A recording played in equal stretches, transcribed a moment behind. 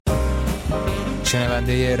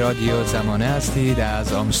شنونده رادیو زمانه هستید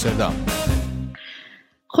از آمستردام.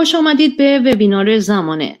 خوش آمدید به وبینار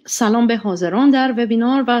زمانه. سلام به حاضران در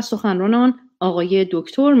وبینار و سخنرانان آقای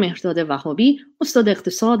دکتر مهرداد وهابی، استاد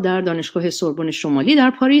اقتصاد در دانشگاه سوربن شمالی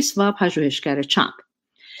در پاریس و پژوهشگر چپ.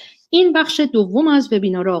 این بخش دوم از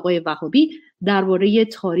وبینار آقای وهابی درباره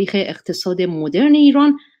تاریخ اقتصاد مدرن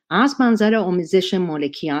ایران از منظر آمیزش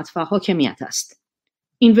مالکیت و حاکمیت است.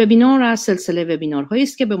 این وبینار از سلسله وبینارهایی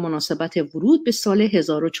است که به مناسبت ورود به سال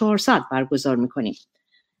 1400 برگزار می‌کنیم.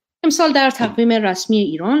 امسال در تقویم رسمی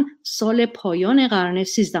ایران سال پایان قرن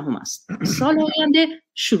 13 است. سال آینده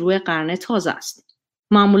شروع قرن تازه است.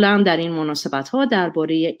 معمولاً در این مناسبت‌ها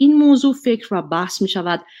درباره این موضوع فکر و بحث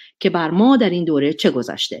می‌شود که بر ما در این دوره چه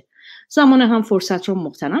گذشته. زمان هم فرصت را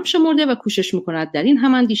مغتنم شمرده و کوشش می‌کند در این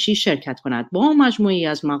هماندیشی شرکت کند با مجموعه‌ای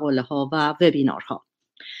از مقاله‌ها و وبینارها.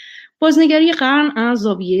 بازنگری قرن از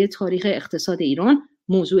زاویه تاریخ اقتصاد ایران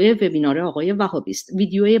موضوع وبینار آقای وهابی است.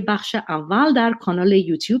 ویدیوی بخش اول در کانال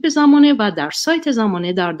یوتیوب زمانه و در سایت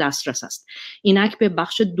زمانه در دسترس است. اینک به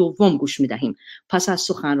بخش دوم گوش می‌دهیم. پس از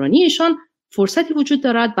سخنرانی ایشان فرصتی وجود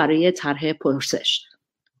دارد برای طرح پرسش.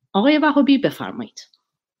 آقای وهابی بفرمایید.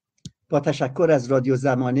 با تشکر از رادیو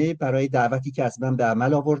زمانه برای دعوتی که از من به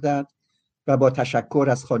عمل آوردند و با تشکر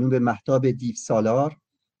از خانم مهرداد دیوسالار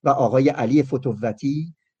و آقای علی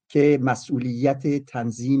فتووتی که مسئولیت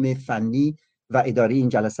تنظیم فنی و اداری این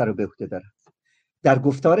جلسه رو به عهده دارند. در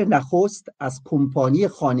گفتار نخست از کومپانی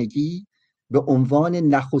خانگی به عنوان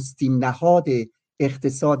نخستین نهاد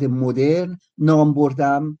اقتصاد مدرن نام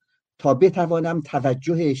بردم تا بتوانم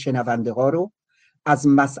توجه شنونده ها رو از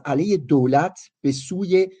مسئله دولت به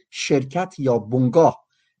سوی شرکت یا بنگاه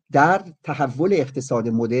در تحول اقتصاد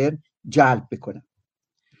مدرن جلب بکنم.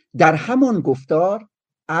 در همان گفتار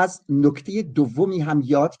از نکته دومی هم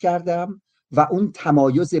یاد کردم و اون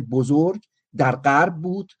تمایز بزرگ در غرب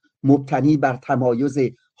بود، مبتنی بر تمایز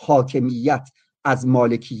حاکمیت از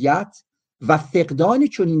مالکیت و فقدان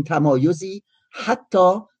چنین تمایزی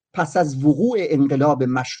حتی پس از وقوع انقلاب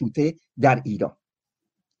مشروطه در ایران.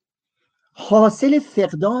 حاصل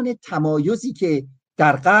فقدان تمایزی که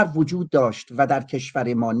در غرب وجود داشت و در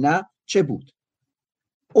کشور ما نه چه بود؟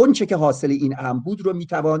 اون چه که حاصل این امر بود رو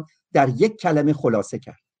میتوان در یک کلمه خلاصه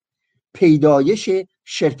کرد: پیدایش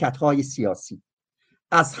شرکت‌های سیاسی.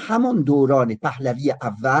 از همان دوران پهلوی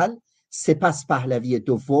اول، سپس پهلوی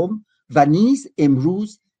دوم و نیز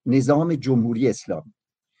امروز نظام جمهوری اسلامی.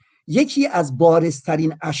 یکی از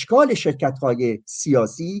بارزترین اشکال شرکت‌های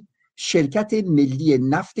سیاسی شرکت ملی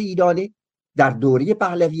نفت ایران در دوره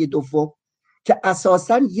پهلوی دوم که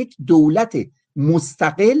اساساً یک دولت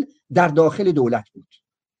مستقل در داخل دولت بود.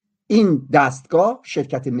 این دستگاه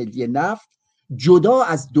شرکت ملی نفت جدا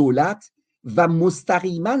از دولت و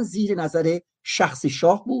مستقیما زیر نظر شخص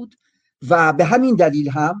شاه بود و به همین دلیل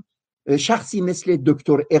هم شخصی مثل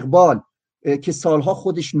دکتر اقبال که سالها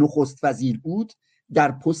خودش نخست وزیر بود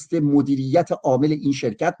در پست مدیریت عامل این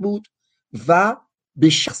شرکت بود و به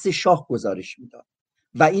شخص شاه گزارش میداد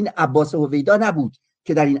و این عباس هویدا نبود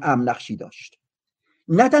که در این امر نقشی داشت.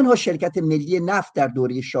 نه تنها شرکت ملی نفت در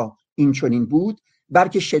دوره شاه این چنین بود،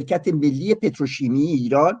 بلکه شرکت ملی پتروشیمی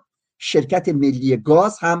ایران، شرکت ملی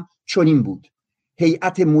گاز هم چنین بود.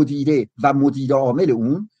 هیئت مدیره و مدیر عامل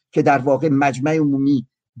اون که در واقع مجمع عمومی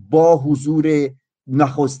با حضور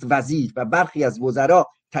نخست وزیر و برخی از وزرا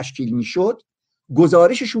تشکیل میشد،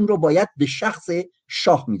 گزارششون رو باید به شخص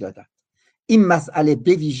شاه میدادند. این مسئله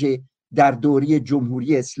به ویژه در دوره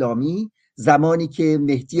جمهوری اسلامی، زمانی که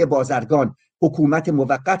مهدی بازرگان حکومت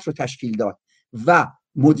موقت رو تشکیل داد و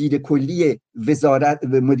مدیر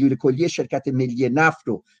کلی شرکت ملی نفت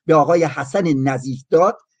رو به آقای حسن نزیح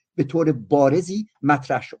داد، به طور بارزی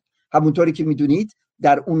مطرح شد. همونطوری که میدونید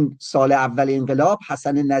در اون سال اول انقلاب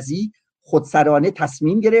حسن نزیح خودسرانه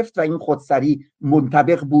تصمیم گرفت و این خودسری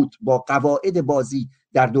منطبق بود با قواعد بازی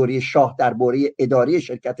در دوره شاه درباره اداره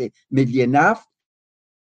شرکت ملی نفت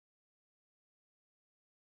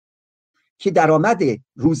که درآمد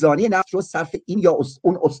روزانه نفت رو صرف این یا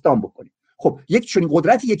اون استان بکنه. خب یک چنین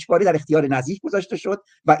قدرتی یکباره در اختیار نزیح گذاشته شد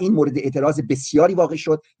و این مورد اعتراض بسیاری واقع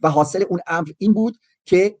شد و حاصل اون امر این بود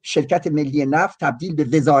که شرکت ملی نفت تبدیل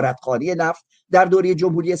به وزارتخانه نفت در دوره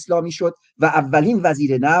جمهوری اسلامی شد و اولین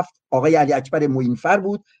وزیر نفت آقای علی اکبر معینفر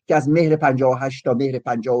بود که از مهر 58 تا مهر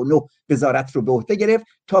 59 وزارت رو به عهده گرفت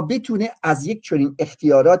تا بتونه از یک چنین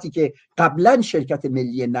اختیاراتی که قبلا شرکت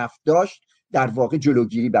ملی نفت داشت در واقع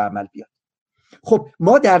جلوگیری به عمل بیاد. خب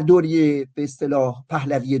ما در دوره به اصطلاح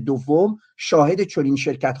پهلوی دوم شاهد چنین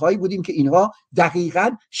شرکت‌هایی بودیم که اینها دقیقاً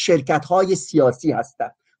شرکت‌های سیاسی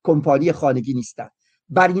هستند، کومپانی خانگی نیستند.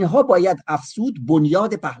 بر اینها باید افزود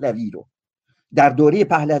بنیاد پهلوی رو. در دوره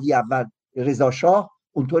پهلوی اول رضا شاه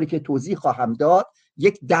اونطوری که توضیح خواهم داد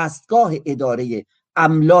یک دستگاه اداره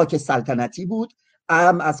املاک سلطنتی بود،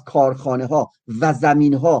 از کارخانه ها و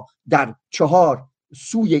زمین ها در 4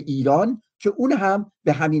 سوی ایران که اون هم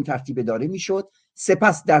به همین ترتیب اداره میشد.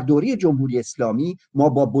 سپس در دوره جمهوری اسلامی ما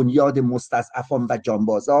با بنیاد مستضعفان و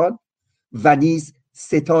جانبازان و نیز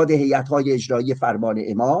ستاد هیئت‌های اجرایی فرمان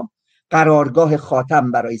امام، قرارگاه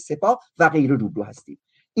خاتم برای سپاه و غیره روبرو هستیم.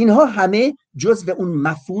 اینها همه جزء اون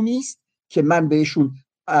مفهومی است که من بهشون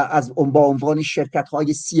با عنوان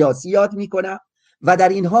شرکت‌های سیاسی یاد میکنم و در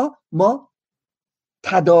اینها ما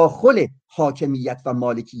تداخل حاکمیت و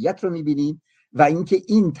مالکیت رو میبینیم و اینکه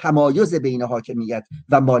این تمایز بین حاکمیت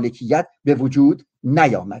و مالکیت به وجود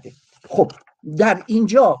نیامده. خب در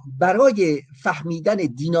اینجا برای فهمیدن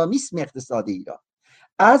دینامیسم اقتصاد ایران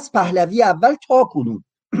از پهلوی اول تا کنون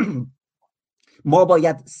ما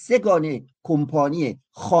باید 3 گانه کمپانی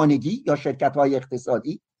خانگی یا شرکت‌های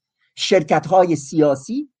اقتصادی، شرکت‌های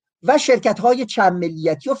سیاسی و شرکت‌های چند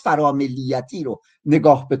ملیتی و فراملیتی رو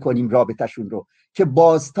نگاه بکنیم، رابطه‌شون رو، که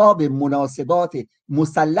بازتاب مناسبات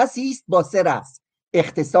مثلثی است با 3 رأس: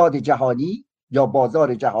 اقتصاد جهانی یا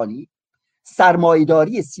بازار جهانی،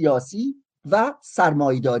 سرمایه‌داری سیاسی و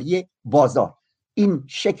سرمایه‌داری بازار. این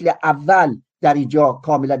شکل اول در اینجا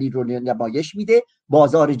کاملا این رو نمایش میده.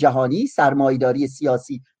 بازار جهانی، سرمایه‌داری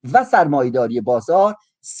سیاسی و سرمایه‌داری بازار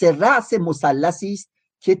 3 رأس مثلثی است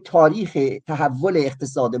که تاریخ تحول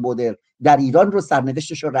اقتصاد مدرن در ایران رو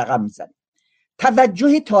سرنوشتش رو رقم میزنه.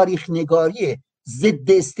 توجه تاریخ نگاری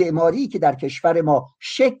ضد استعماری که در کشور ما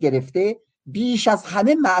شکل گرفته بیش از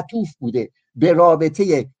همه معطوف بوده به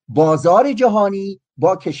رابطه بازار جهانی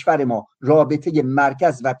با کشور ما، رابطه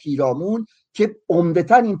مرکز و پیرامون که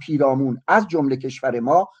عمدتاً این پیرامون از جمله کشور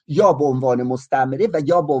ما یا به عنوان مستعمره و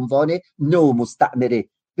یا به عنوان نو مستعمره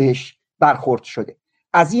بهش برخورد شده.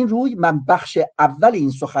 از این روی من بخش اول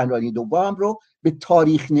این سخنرانی دوم رو به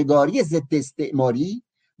تاریخ نگاری ضد استعماری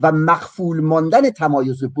و مخفول ماندن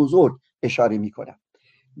تمایز بزرگ اشاره می کنم.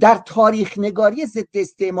 در تاریخ نگاری ضد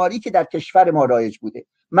استعماری که در کشور ما رایج بوده،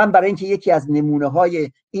 من برای اینکه یکی از نمونه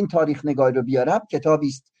های این تاریخ نگاری رو بیارم، کتابی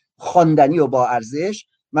است خواندنی و با ارزش.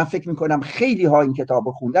 من فکر می کنم خیلی ها این کتاب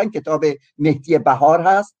رو خوندن. کتاب مهدی بهار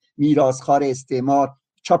هست، میراثخوار استعمار،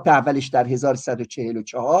 چاپ اولش در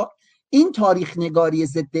 1144. این تاریخ نگاری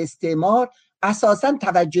ضد استعمار اساساً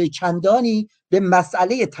توجه چندانی به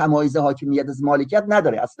مسئله تمایز حاکمیت از مالکیت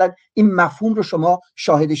نداره. اصلا این مفهوم رو شما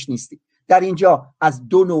شاهدش نیستید. در اینجا از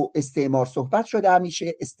 2 نوع استعمار صحبت شده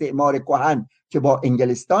همیشه: استعمار کهن که با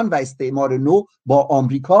انگلستان و استعمار نو با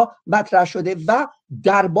آمریکا مطرح شده و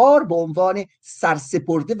دربار به عنوان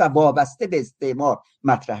سرسپرده و وابسته به استعمار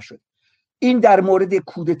مطرح شده. این در مورد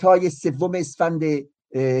کودتای 3 اسفند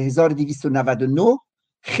 1299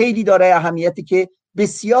 خیلی دارای اهمیتی که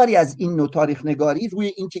بسیاری از این نوع تاریخ نگاری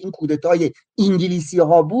روی اینکه این کودتای انگلیسی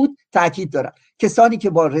ها بود تاکید دارن. کسانی که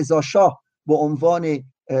با رضا شاه به عنوان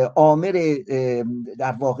آمر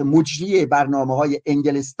در واقع مجری برنامه‌های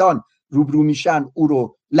انگلستان روبرو میشن او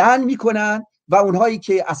رو لعن میکنن و اونهایی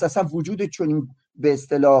که اساسا وجود چنین به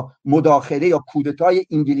اصطلاح مداخله یا کودتای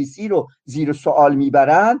انگلیسی رو زیر سوال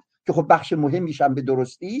میبرند که خب بخش مهمیش هم به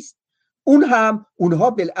درستی است، اونها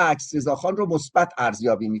بالعکس رضاخان رو مثبت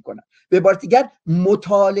ارزیابی میکنن. به عبارت دیگر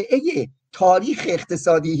مطالعه تاریخ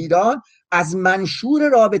اقتصادی ایران از منشور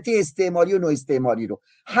رابطه استعماری و نو استعماری رو،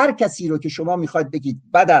 هر کسی رو که شما میخواید بگید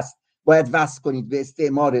بد است باید وصل کنید به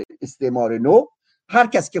استعمار نو، هر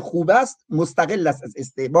کس که خوب است مستقل است از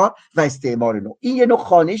استعمار و استعمار نو. این یه نوع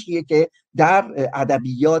خوانشیه که در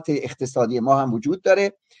ادبیات اقتصادی ما هم وجود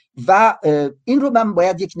داره و این رو من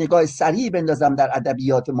باید یک نگاه سریع بندازم در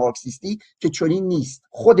ادبیات مارکسیستی که چنین نیست.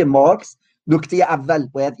 خود مارکس، نکته اول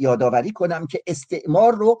باید یادآوری کنم که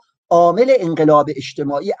استعمار رو عامل انقلاب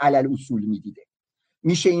اجتماعی علل اصول میدیده.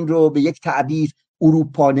 میشه این رو به یک تعبیر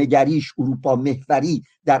اروپا نگریش، اروپا محوری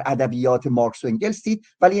در ادبیات مارکس و انگلس دید،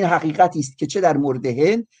 ولی این حقیقتی است که چه در مورد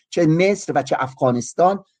هند، چه مصر و چه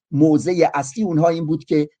افغانستان موضع اصلی اونها این بود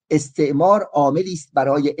که استعمار عاملی است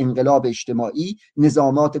برای انقلاب اجتماعی،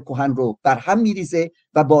 نظامات کهن رو برهم میریزه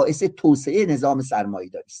و باعث توسعه نظام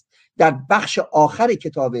سرمایه‌داری است. در بخش آخر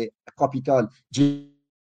کتاب کاپیتال جلد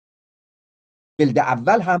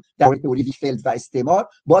اول هم در مورد تئوری ویکفلد و استعمار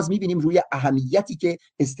باز میبینیم روی اهمیتی که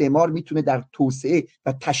استعمار میتونه در توسعه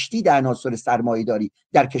و تشدید عناصر سرمایه‌داری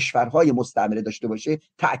در کشورهای مستعمره داشته باشه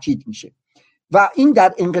تأکید میشه. و این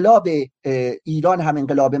در انقلاب ایران هم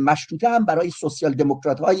انقلاب مشروطه هم برای سوسیال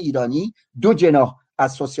دموکرات های ایرانی 2 جناح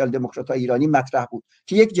از سوسیال دموکرات‌های ایرانی مطرح بود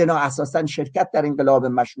که یک جناح اساساً شرکت در انقلاب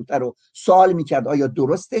مشروطه رو سوال میکرد آیا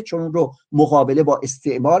درسته، چون اون رو مقابله با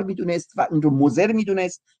استعمار میدونست و اون رو مضر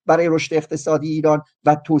میدونست برای رشد اقتصادی ایران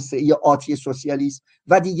و توسعه آتی سوسیالیسم،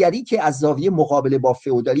 و دیگری که از زاویه مقابله با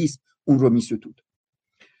فئودالیسم اون رو میستود.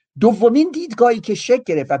 دومین دیدگاهی که شکل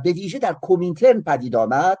گرفت و به ویژه در کومینترن پدید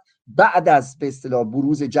آمد بعد از به اصطلاح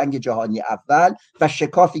بروز جنگ جهانی اول و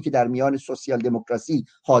شکافی که در میان سوسیال دموکراسی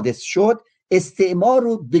حادث شد، استعمار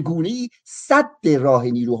رو به گونه‌ای سد راه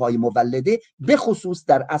نیروهای مولده به خصوص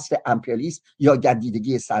در عصر امپریالیسم یا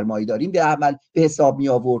گردیدگی سرمایه‌داری به عمل به حساب می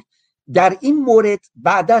آورد. در این مورد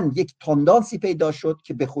بعداً یک تندانسی پیدا شد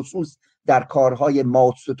که به خصوص در کارهای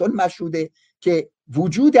مائو تسه مشهوده که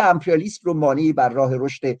وجود امپریالیسم رو مانعی بر راه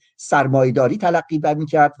رشد سرمایه‌داری تلقی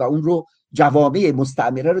می‌کرد و اون رو جوامع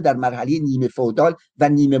مستعمره رو در مرحله نیمه فئودال و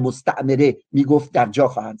نیمه مستعمره میگفت در جا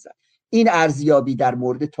خواهند زد. این ارزیابی در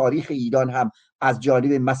مورد تاریخ ایران هم از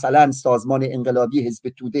جانب مثلا سازمان انقلابی حزب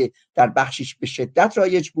توده در بخشش به شدت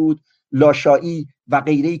رایج بود. لاشایی و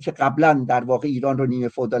غیره‌ای که قبلا در واقع ایران رو نیمه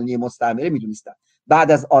فئودال نیمه مستعمره می‌دونستند،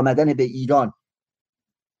 بعد از آمدن به ایران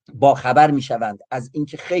با خبر میشوند از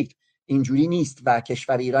اینکه خیر اینجوری نیست و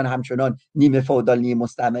کشور ایران همچنان نیمه فئودال نیمه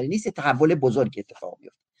مستعمره نیست، تحول بزرگ اتفاق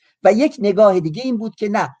میفته. و یک نگاه دیگه این بود که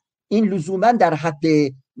نه، این لزوما در حد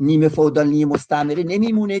نیمه فئودال نیمه مستعمره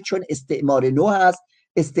نمیمونه، چون استعمار نو هست.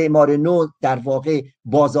 استعمار نو در واقع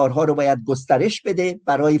بازارها رو باید گسترش بده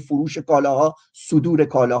برای فروش کالاها، صدور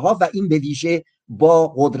کالاها، و این به ویژه با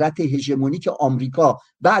قدرت هژمونیک آمریکا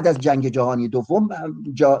بعد از جنگ جهانی دوم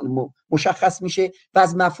مشخص میشه و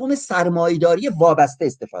از مفهوم سرمایه‌داری وابسته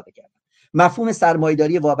استفاده کردن. مفهوم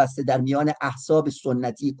سرمایه‌داری وابسته در میان احزاب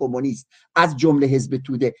سنتی کمونیست از جمله حزب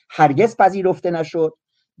توده هرگز پذیرفته نشد.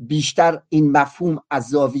 بیشتر این مفهوم از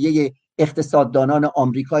زاویه اقتصاددانان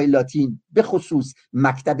آمریکای لاتین به خصوص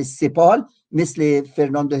مکتب سپال مثل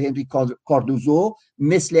فرناندو هنری کاردوزو،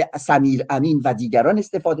 مثل سمیر امین و دیگران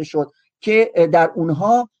استفاده شد که در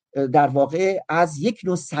اونها در واقع از یک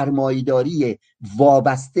نوع سرمایه‌داری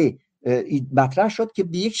وابسته مطرح شد که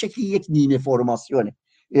به یک شکلی یک نیمه فرماسیونه.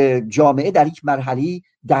 جامعه در یک مرحله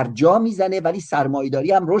در جا میزنه ولی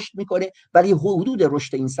سرمایه‌داری هم رشد میکنه، ولی حدود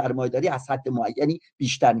رشد این سرمایه‌داری از حد معینی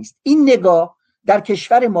بیشتر نیست. این نگاه در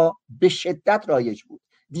کشور ما به شدت رایج بود،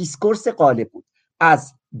 دیسکورس غالب بود.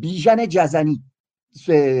 از بیژن جزنی،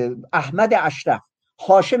 احمد اشرف،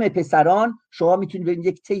 هاشم پسران، شما میتونید ببینید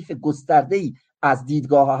یک طیف گسترده‌ای از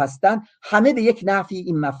دیدگاه ها هستن، همه به یک نحوی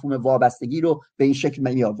این مفهوم وابستگی رو به این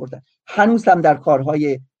شکل می آوردن. هنوز هم در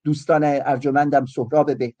کارهای دوستان ارجمندم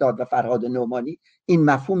سهراب بهداد و فرهاد نعمانی این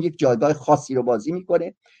مفهوم یک جایگاه خاصی رو بازی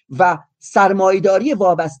میکنه و سرمایه‌داری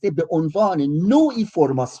وابسته به عنوان نوعی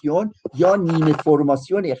فرماسیون یا نیمه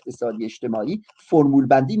فرماسیون اقتصادی اجتماعی فرمول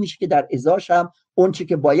بندی میشه که در ازاش هم اون چه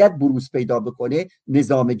که باید بروز پیدا بکنه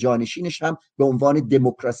نظام جانشینش هم به عنوان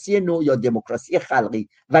دموکراسی نو یا دموکراسی خلقی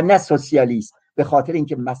و نه سوسیالیسم، به خاطر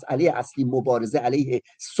اینکه مسئله اصلی مبارزه علیه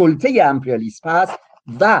سلطه امپریالیسم هست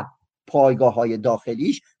و پایگاه‌های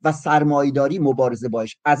داخلیش و سرمایه‌داری مبارزه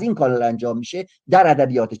باش از این کانال انجام میشه، در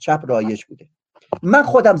ادبیات چپ رایج بوده. من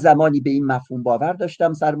خودم زمانی به این مفهوم باور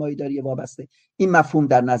داشتم، سرمایه‌داری وابسته. این مفهوم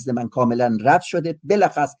در نزد من کاملا رد شده،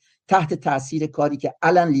 بلخص تحت تاثیر کاری که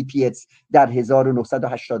آلن لیپیتس در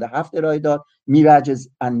 1987 ارائه داد، Mirages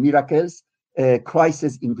and Miracles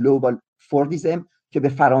Crisis in Global Fordism، که به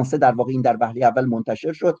فرانسه در واقع این در وهله اول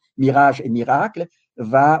منتشر شد، میراژ میراکل،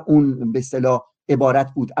 و اون به اصطلاح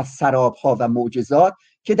عبارت بود از سراب‌ها و معجزات،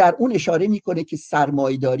 که در اون اشاره میکنه که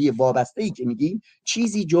سرمایه‌داری وابسته‌ای که میگیم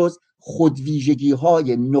چیزی جز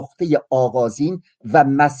خودویژگی‌های نقطه آغازین و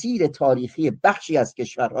مسیر تاریخی بخشی از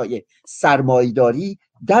کشورهای سرمایه‌داری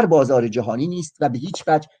در بازار جهانی نیست و به هیچ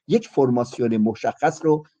وجه یک فرماسیون مشخص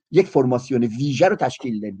رو، یک فرماسیون ویژه رو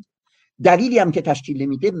تشکیل نمیده. دلیلی هم که تشکیل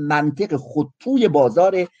نمیده منطق خودپوی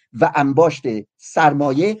بازار و انباشت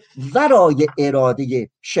سرمایه ورای اراده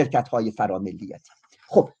شرکت‌های فراملیتی.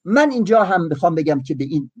 خب من اینجا هم میخوام بگم که به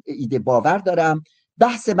این ایده باور دارم.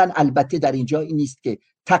 بحث من البته در اینجا این نیست که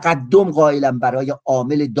تقدم قائلم برای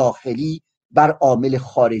عامل داخلی بر عامل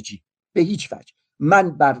خارجی، به هیچ وجه. من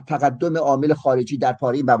بر تقدم عامل خارجی در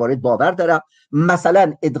پاره موارد باور دارم.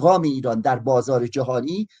 مثلا ادغام ایران در بازار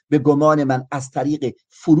جهانی به گمان من از طریق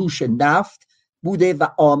فروش نفت بوده و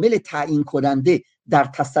عامل تعیین کننده در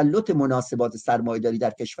تسلط مناسبات سرمایه‌داری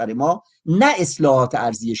در کشور ما، نه اصلاحات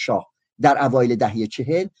ارزی شاه در اوایل دهه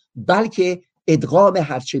 40، بلکه ادغام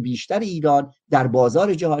هرچه بیشتر ایران در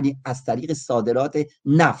بازار جهانی از طریق صادرات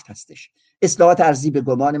نفت هستش. اصلاحات ارزی به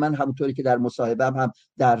گمان من، همونطوری که در مصاحبه‌ام هم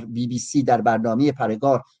در BBC در برنامه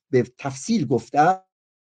پرگار به تفصیل گفتم،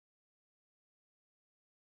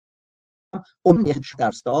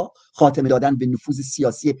 درستا، خاتمه دادن به نفوذ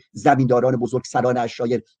سیاسی زمینداران بزرگ، سران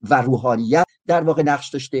عشایر و روحانیت در واقع نقش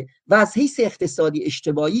داشته و از حیث اقتصادی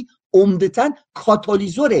اجتماعی عمدتاً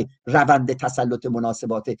کاتالیزور روند تسلط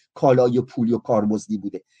مناسبات کالای پولی و کارمزدی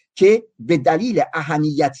بوده که به دلیل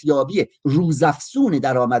اهمیت یابی روزافزون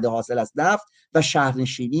درآمد حاصل از نفت و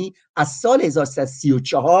شهرنشینی از سال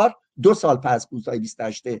 1334 2 سال پس از کوتاه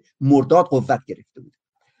 28 مرداد قوت گرفته بود.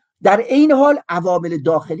 در این حال عوامل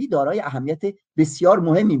داخلی دارای اهمیت بسیار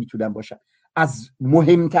مهمی میتونن باشن. از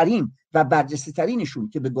مهمترین و برجسته ترینشون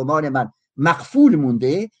که به گمان من مغفول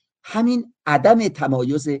مونده همین عدم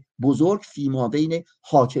تمایز بزرگ فیما بین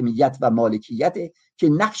حاکمیت و مالکیت که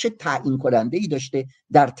نقش تعیین کننده ای داشته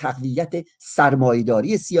در تقویت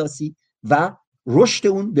سرمایه‌داری سیاسی و رشد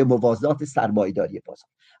اون به موازات سرمایه‌داری بازار.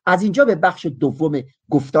 از اینجا به بخش دوم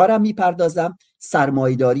گفتارم میپردازم،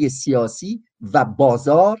 سرمایه‌داری سیاسی و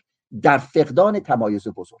بازار در فقدان تمایز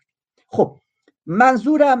بزرگ. خب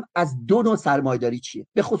منظورم از دو نوع سرمایه‌داری چیه؟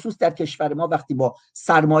 به خصوص در کشور ما وقتی ما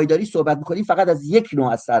سرمایه‌داری صحبت می‌کنیم فقط از یک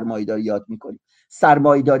نوع از سرمایه‌داری یاد می‌کنیم،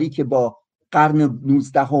 سرمایه‌داری که با قرن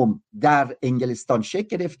 19 در انگلستان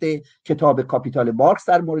شکل گرفته، کتاب کاپیتال مارکس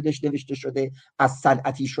در موردش نوشته شده، از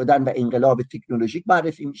صنعتی شدن و انقلاب تکنولوژیک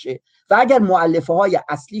معرفی میشه و اگر مؤلفه‌های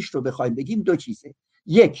اصلیش رو بخوایم بگیم دو چیزه،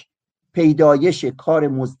 یک پیدایش کار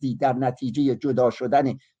مزدی در نتیجه جدا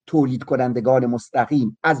شدن تولید کنندگان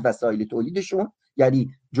مستقیم از وسایل تولیدشون،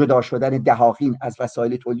 یعنی جدا شدن دهاقین از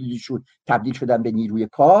وسایل تولیدشون تبدیل شدن به نیروی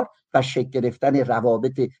کار و شکل گرفتن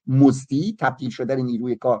روابط مزدی، تبدیل شدن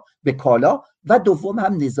نیروی کار به کالا، و دوم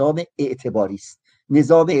هم نظام اعتباری است.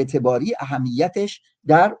 نظام اعتباری اهمیتش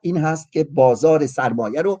در این هست که بازار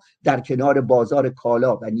سرمایه رو در کنار بازار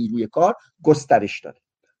کالا و نیروی کار گسترش داده.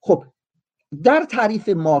 خب در تعریف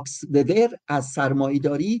ماکس وبر از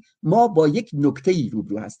سرمایه‌داری ما با یک نکته‌ای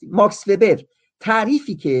روبرو هستیم. ماکس وبر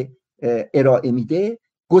تعریفی که ارائه میده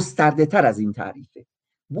گسترده تر از این تعریفه.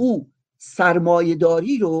 او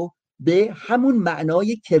سرمایه‌داری رو به همون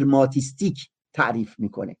معنای کرماتیستیک تعریف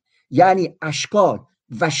میکنه، یعنی اشکال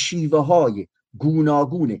و شیوه های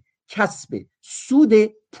گوناگون کسب سود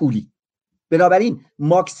پولی. بنابراین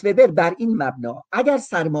ماکس وبر بر این مبنا اگر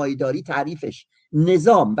سرمایه‌داری تعریفش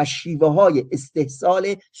نظام و شیوه های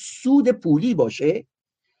استحصال سود پولی باشه،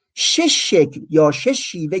 6 شکل یا 6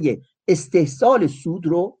 شیوه استحصال سود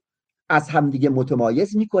رو از همدیگه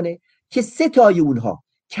متمایز میکنه که 3 تای اونها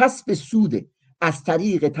کسب سود از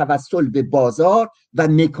طریق توسل به بازار و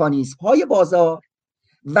مکانیزم های بازار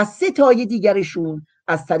و 3 تای دیگرشون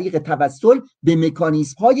از طریق توسل به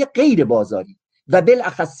مکانیزم های غیر بازاری و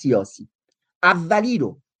بالاخص سیاسی. اولی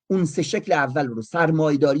رو، اون 3 شکل اول رو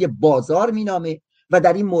سرمایه‌داری بازار مینامه و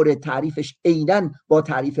در این مورد تعریفش عیناً با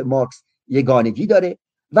تعریف مارکس یگانگی داره،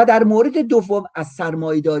 و در مورد دوم از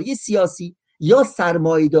سرمایه‌داری سیاسی یا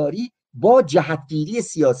سرمایه‌داری با جهتگیری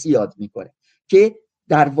سیاسی یاد میکنه که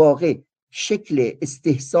در واقع شکل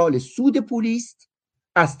استحصال سود پولی است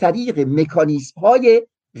از طریق مکانیزم‌های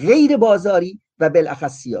غیر بازاری و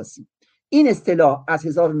بالاخص سیاسی. این اصطلاح از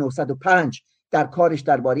 1905 در کارش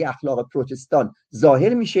درباره اخلاق پروتستان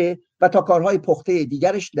ظاهر میشه و تا کارهای پخته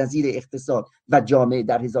دیگرش نظیر اقتصاد و جامعه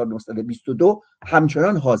در 1922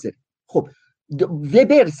 همچنان حاضر. خب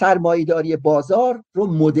وبر سرمایه‌داری بازار رو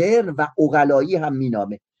مدرن و عقلایی هم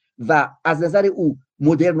مینامه و از نظر او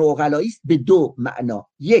مدرن و عقلایی است به 2 معنا.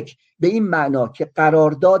 یک، به این معنا که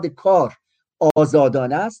قرارداد کار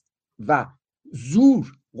آزادانه است و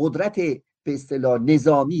زور، قدرت به اصطلاح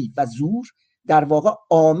نظامی و زور در واقع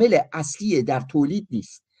عامل اصلی در تولید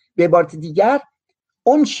نیست. به عبارت دیگر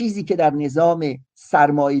اون چیزی که در نظام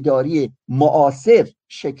سرمایه‌داری معاصر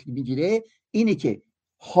شکل میگیره اینه که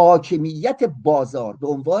حاکمیت بازار به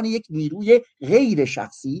عنوان یک نیروی غیر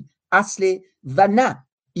شخصی اصل و نه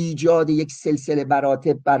ایجاد یک سلسله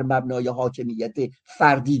مراتب بر مبنای حاکمیت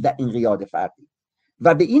فردی و انقیاد فردی،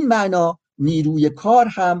 و به این معنا نیروی کار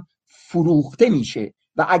هم فروخته میشه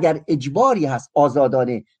و اگر اجباری هست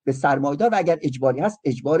آزادانه به سرمایه‌دار و اگر اجباری هست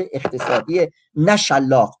اجبار اقتصادی نه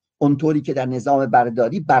شلاق، اونطوری که در نظام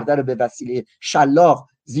بردهداری برده رو به وسیله شلاق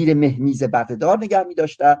زیر مهمیز بردهدار نگه می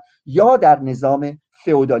داشتن، یا در نظام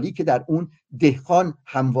فئودالی که در اون دهقان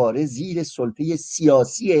همواره زیر سلطه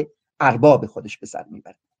سیاسی ارباب خودش به سر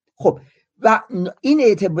میبره. خب و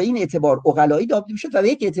این اعتبار عقلایی داده میشه. و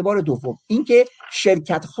یک اعتبار دوم اینکه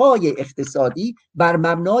شرکت‌های اقتصادی بر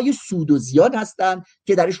مبنای سود و زیان هستند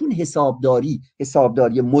که درشون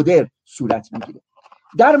حسابداری مدرن صورت میگیره.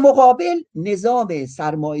 در مقابل نظام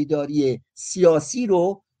سرمایه‌داری سیاسی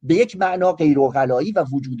رو به یک معنا غیر عقلایی و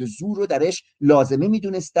وجود زور رو درش لازمه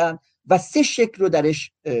میدونستن و 3 شکل رو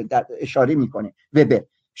درش اشاره میکنه وبر.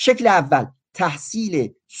 شکل اول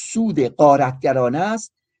تحصیل سود غارتگرانه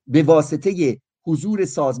است به واسطه حضور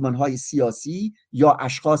سازمان‌های سیاسی یا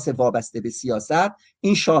اشخاص وابسته به سیاست.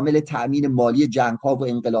 این شامل تأمین مالی جنگ‌ها و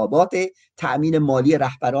انقلابات، تأمین مالی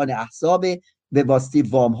رهبران احزاب به واسطه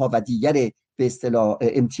وام‌ها و دیگر به اصطلاح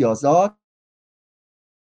امتیازات.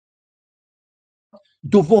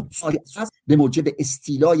 دوم به موجب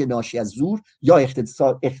استیلای ناشی از زور یا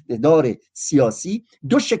اقتدار سیاسی.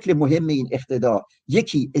 دو شکل مهم این اقتدار،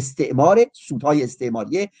 یکی استعمار، سودهای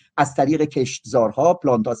استعماریه از طریق کشتزارها،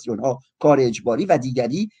 پلانتاسیونها، کار اجباری، و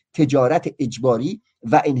دیگری تجارت اجباری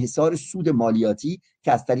و انحصار سود مالیاتی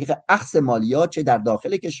که از طریق اخذ مالیات چه در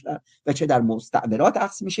داخل کشور و چه در مستعمرات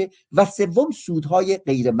اخذ میشه. و سوم سودهای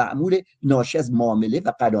غیر معمول ناشی از معامله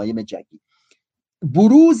و غنایم جنگی.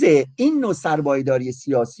 بروز این نوع سرمایه‌داری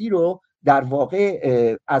سیاسی رو در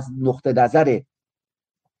واقع از نقطه نظر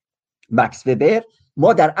مکس وبر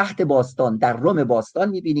ما در عهد باستان، در روم باستان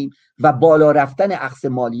می‌بینیم و بالا رفتن اخذ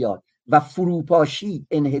مالیات و فروپاشی،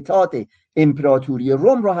 انحطاط امپراتوری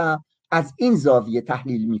روم رو هم از این زاویه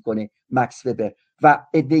تحلیل میکنه مکس وبر. و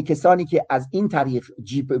عده کسانی که از این طریق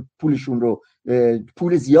جیب پولشون رو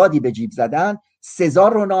پول زیادی به جیب زدن،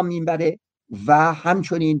 سزار رو نام میبره و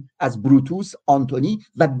همچنین از بروتوس، آنتونی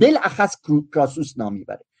و بالاخص کراسوس نام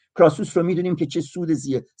میبره. کراسوس رو میدونیم که چه سود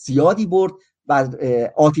زیادی برد و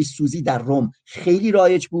آتش سوزی در روم خیلی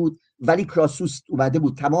رایج بود، ولی کراسوس اومده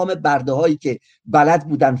بود تمام برده هایی که بلد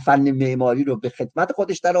بودن فن معماری رو به خدمت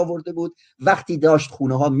خودش در آورده بود. وقتی داشت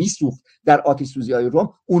خونه ها میسوخت در آتش سوزی های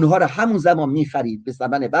روم، اونها رو همون زمان میخرید به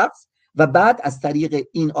ثمن بخس و بعد از طریق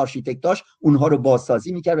این آرشیتکتاش اونها رو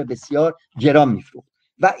بازسازی میکرد و بسیار گران میفروخت.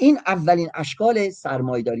 و این اولین اشکال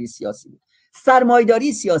سرمایه‌داری سیاسی بود.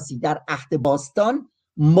 سرمایه‌داری سیاسی در عهد باستان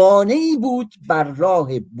مانعی بود بر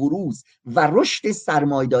راه بروز و رشد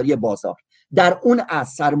سرمایه‌داری بازار. در اون از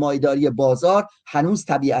سرمایه‌داری بازار هنوز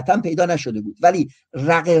طبیعتاً پیدا نشده بود، ولی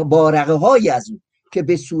بارقه‌هایی از اون که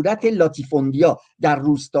به صورت لاتیفوندیا در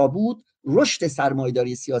روستا بود، رشد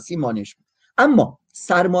سرمایه‌داری سیاسی مانعش بود. اما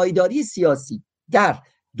سرمایه‌داری سیاسی در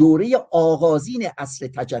دوره آغازین عصر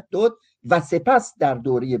تجدد و سپس در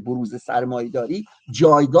دوره بروز سرمایه‌داری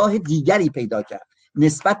جایگاه دیگری پیدا کرد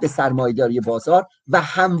نسبت به سرمایه‌داری بازار و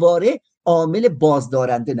همواره عامل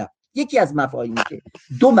بازدارنده نبود. یکی از مفاهیمی که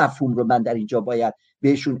دو مفهوم رو من در اینجا باید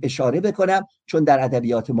بهشون اشاره بکنم چون در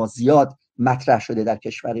ادبیات ما زیاد مطرح شده در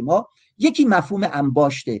کشور ما، یکی مفهوم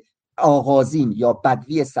انباشت آغازین یا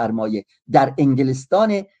بدوی سرمایه در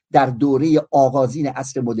انگلستان در دوره آغازین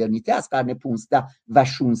عصر مدرنیته از قرن 15 و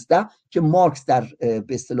 16 که مارکس در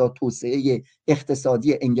به اصطلاح توسعه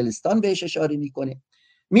اقتصادی انگلستان بهش اشاره میکنه.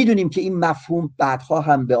 میدونیم که این مفهوم بعدها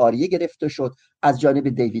هم به آریه گرفته شد از جانب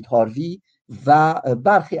دیوید هاروی و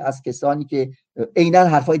برخی از کسانی که عیناً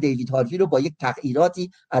حرفای دیوید هاروی رو با یک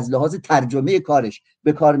تغییراتی از لحاظ ترجمه کارش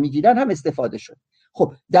به کار میگیرن هم استفاده شد.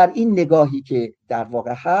 خب در این نگاهی که در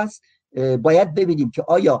واقع هست باید ببینیم که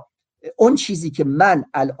آیا اون چیزی که من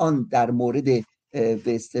الان در مورد به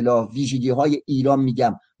اصطلاح ویژگی های ایران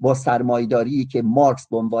میگم با سرمایه‌داری که مارکس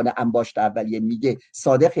به عنوان انباشت اولیه میگه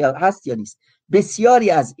صادق هست یا نیست. بسیاری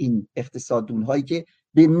از این اقتصاددون هایی که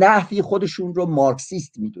به نحوی خودشون رو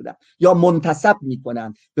مارکسیست میدونن یا منتسب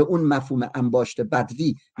میکنن به اون مفهوم انباشت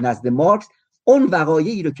بدوی نزد مارکس، اون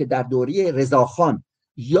وقایعی رو که در دوره رضاخان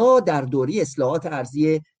یا در دوره اصلاحات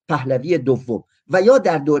ارضی پهلوی دوم و یا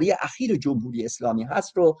در دوره اخیر جمهوری اسلامی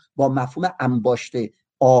هست رو با مفهوم انباشت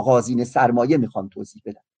آغازین سرمایه میخوام توضیح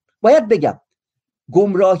بدم. باید بگم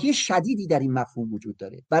گمراهی شدیدی در این مفهوم وجود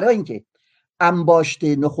داره، برای اینکه انباشت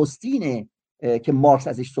نخستین که مارکس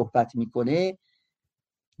ازش صحبت میکنه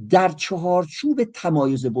در چهارچوب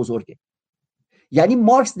تمایز بزرگه. یعنی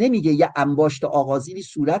مارکس نمیگه یه انباشت آغازینی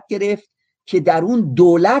صورت گرفت که در اون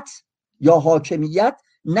دولت یا حاکمیت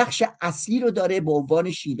نقش اصلی رو داره به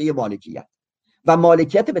عنوان شیوه مالکیت و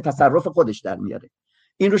مالکیت به تصرف خودش در میاره.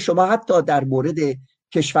 این رو شما حتی در مورد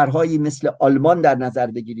کشورهایی مثل آلمان در نظر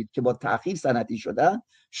بگیرید که با تأخیر صنعتی شدن،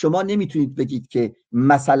 شما نمیتونید بگید که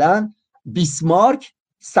مثلا بیسمارک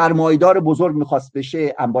سرمایه‌دار بزرگ میخواست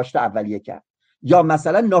بشه انباشت اولیه کرد، یا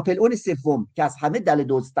مثلا ناپلئون سوم که از همه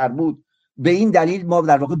دلدوزتر بود به این دلیل ما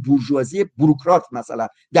در واقع بورژوازی بوروکرات مثلا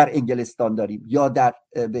در انگلستان داریم یا در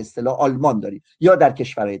به اصطلاح آلمان داریم یا در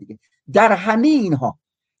کشورهای دیگه. در همه اینها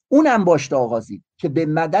اون انباشت آغازی که به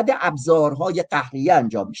مدد ابزارهای قهریه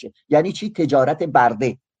انجام میشه، یعنی چی؟ تجارت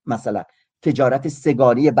برده، مثلا تجارت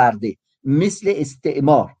سگانی برده، مثل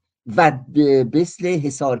استعمار و مثل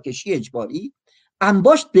حصارکشی اجباری،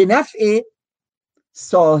 انباشت به نفع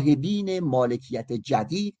صاحبین مالکیت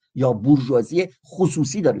جدید یا بورژوازی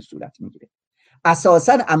خصوصی داره صورت میگیره.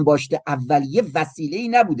 اساساً انباشت اولیه وسیله‌ای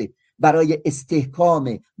نبوده برای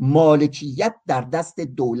استحکام مالکیت در دست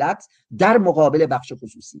دولت در مقابل بخش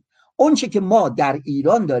خصوصی. اون چه که ما در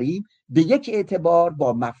ایران داریم به یک اعتبار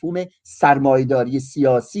با مفهوم سرمایه‌داری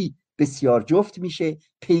سیاسی بسیار جفت میشه.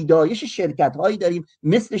 پیدایش شرکت هایی داریم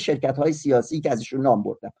مثل شرکت های سیاسی که ازشون نام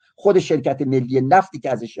بردم، خود شرکت ملی نفتی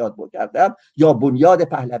که ازش یاد کردم، یا بنیاد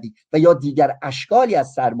پهلوی و یا دیگر اشکالی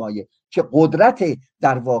از سرمایه که قدرت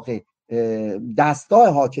در واقع دستگاه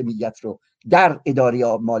حاکمیت رو در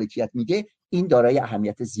اداره مالکیت میگه، این دارای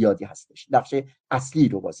اهمیت زیادی هستش، نقش اصلی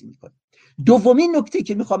رو بازی میکنه. دومین نکته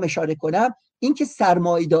که میخوام اشاره کنم این که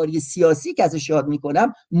سرمایه‌داری سیاسی که ازش یاد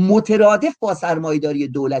میکنم مترادف با سرمایه‌داری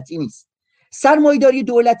دولتی نیست. سرمایه‌داری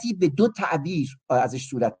دولتی به دو تعبیر ازش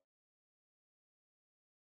صورت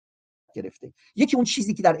گرفته. یکی اون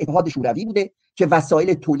چیزی که در اتحاد شوروی بوده که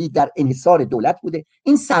وسایل تولید در انحصار دولت بوده،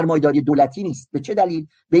 این سرمایه‌داری دولتی نیست. به چه دلیل؟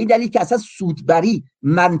 به این دلیل که اصلا سودبری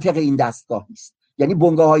منطق این دستگاه نیست. یعنی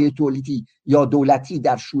بنگاه‌های تولیدی یا دولتی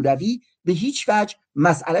در شوروی به هیچ وجه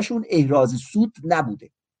مسئلهشون احراز سود نبوده.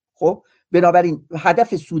 خب بنابراین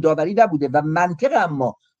هدف سودآوری نبوده و منطق،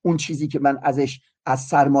 اما اون چیزی که من ازش از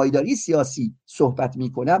سرمایه‌داری سیاسی صحبت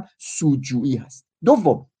میکنم سودجویی هست.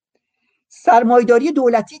 دوم، سرمایه‌داری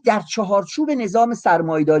دولتی در چهارچوب نظام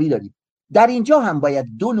سرمایه‌داری داریم. در اینجا هم باید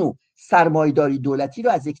دو نوع سرمایه‌داری دولتی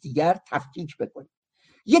رو از یکدیگر تفکیک بکنیم.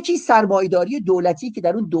 یکی سرمایه‌داری دولتی که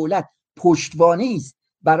در اون دولت پشتوانه است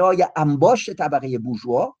برای انباشت طبقه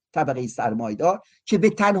بورژوا، طبقه سرمایه‌دار، که به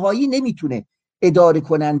تنهایی نمیتونه اداره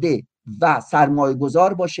کننده و سرمایه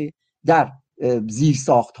گذار باشه در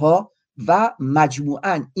زیرساخت‌ها و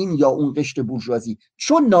مجموعاً این یا اون قشر بورژوازی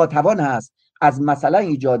چون ناتوان هست از مثلا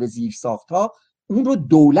ایجاد زیرساخت‌ها، اون رو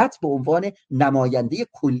دولت به عنوان نماینده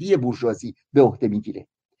کلی بورژوازی به عهده میگیره.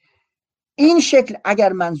 این شکل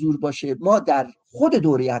اگر منظور باشه، ما در خود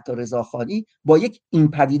دوره حتی رضاخانی با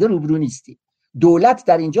این پدیده روبرو نیستیم. دولت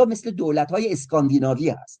در اینجا مثل دولت‌های اسکاندیناوی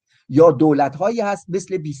هست یا دولت‌هایی هست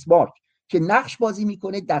مثل بیسمارک که نقش بازی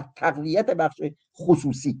میکنه در تقویت بخش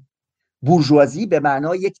خصوصی. بورژوازی به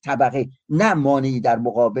معنای یک طبقه، نه مانعی در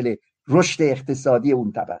مقابل رشد اقتصادی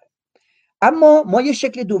اون طبقه. اما ما یه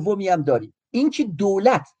شکل دومی هم داریم، اینکه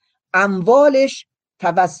دولت اموالش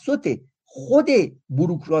توسط خود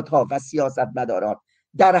بوروکرات‌ها و سیاستمداران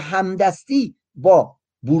در همدستی با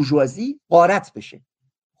بورژوازی غارت بشه.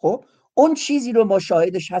 خب اون چیزی رو ما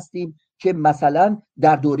شاهدش هستیم که مثلا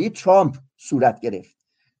در دوره ترامپ صورت گرفت.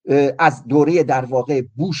 از دوره در واقع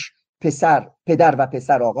بوش پدر و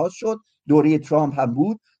پسر آغاز شد، دوره ترامپ هم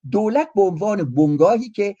بود. دولت به عنوان بنگاهی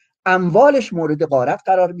که اموالش مورد غارت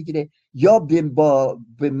قرار میگیره یا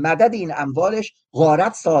به مدد این اموالش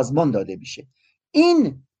غارت سازمان داده میشه.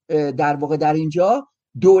 این در واقع در اینجا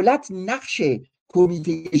دولت نقش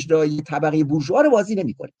کمیته اجرایی طبقه بورژوا رو بازی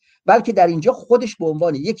نمیکنه، بلکه در اینجا خودش به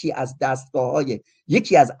عنوان یکی از دستگاه‌های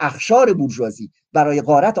یکی از اقشار بورژوازی برای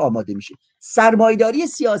غارت آماده میشه. سرمایه‌داری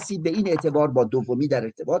سیاسی به این اعتبار با دومی در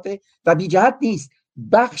ارتباطه و بی جهت نیست.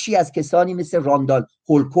 بخشی از کسانی مثل راندال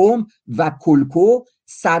هولکوم و کلکو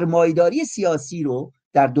سرمایه‌داری سیاسی رو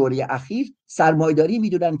در دوره اخیر سرمایه‌داری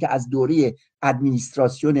میدونن که از دوره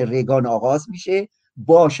ادمنستراسیون ریگان آغاز میشه،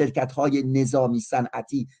 با شرکت‌های نظامی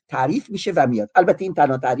صنعتی تعریف میشه و میاد. البته این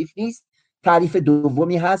تنها تعریف نیست، تعریف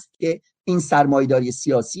دومی هست که این سرمایه‌داری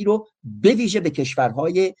سیاسی رو به ویژه به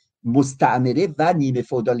کشورهای مستعمره و نیمه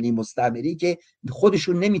فئودال نیمه مستعمری که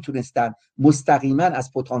خودشون نمیتونستن مستقیما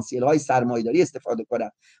از پتانسیل‌های سرمایه‌داری استفاده کنن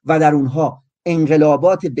و در اونها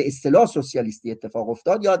انقلابات به اصطلاح سوسیالیستی اتفاق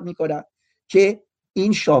افتاد یاد میکنن، که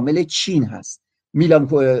این شامل چین هست.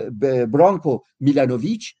 برانکو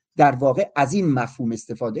میلانوویچ در واقع از این مفهوم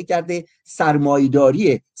استفاده کرده،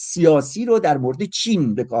 سرمایه‌داری سیاسی رو در مورد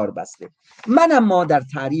چین به کار بسته. من اما در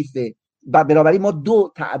تعریف و بنابراین ما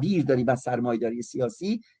دو تعبیر داریم از سرمایه‌داری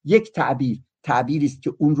سیاسی. یک تعبیری است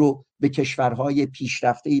که اون رو به کشورهای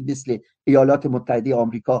پیشرفته‌ای مثل ایالات متحده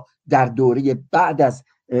آمریکا در دوره بعد از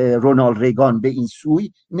رونالد ریگان به این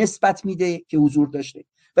سوی نسبت میده که حضور داشته،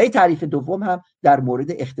 و این تعریف دوم هم در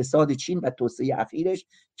مورد اقتصاد چین و توسعه اخیرش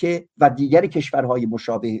که و دیگر کشورهای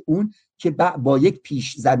مشابه اون که با یک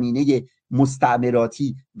پیش زمینه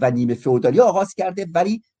مستعمراتی و نیمه فئودالی آغاز کرده،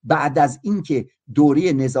 ولی بعد از اینکه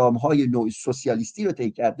دوره نظام‌های نوع سوسیالیستی رو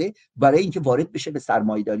طی کرده برای اینکه وارد بشه به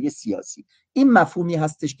سرمایه‌داری سیاسی. این مفهومی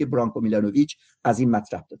هستش که برانکو میلانوویچ از این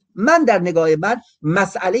مطرح داده. من در نگاه من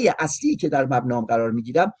مسئله اصلی که در مبنام قرار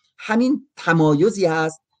میگیرم همین تمایزی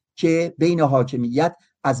هست که بین حاکمیت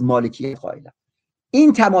از مالکیت قائلم.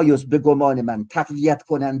 این تمایز به گمان من تقویت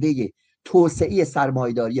کننده توسعه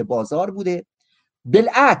سرمایه‌داری بازار بوده.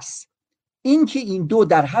 بالعکس اینکه این دو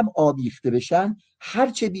در هم آمیخته بشن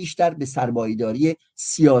هرچه بیشتر به سرمایه‌داری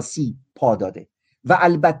سیاسی پا داده و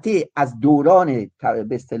البته از دوران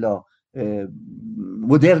به اصطلاح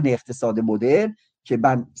مدرن، اقتصاد مدرن، که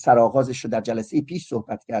من سرآغازش رو در جلسه پیش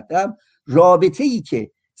صحبت کردم، رابطه‌ای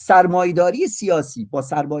که سرمایه‌داری سیاسی با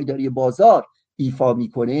سرمایه‌داری بازار ایفا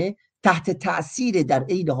میکنه تحت تأثیر در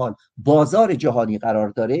عین حال بازار جهانی قرار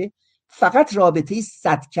داره، فقط رابطه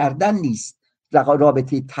سد کردن نیست،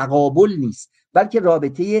 رابطه تقابل نیست، بلکه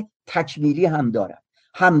رابطه تکمیلی هم دارن،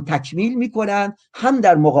 هم تکمیل میکنن هم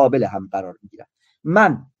در مقابل هم قرار میگیرن.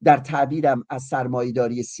 من در تعبیرم از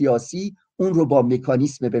سرمایه‌داری سیاسی اون رو با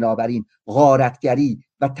مکانیسم بنابراین غارتگری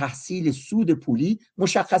و تحصیل سود پولی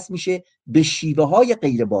مشخص میشه به شیوه های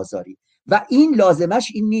غیر بازاری، و این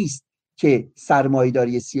لازمش این نیست که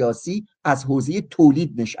سرمایه‌داری سیاسی از حوزه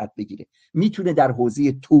تولید نشأت بگیره، میتونه در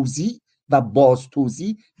حوزه توزیع و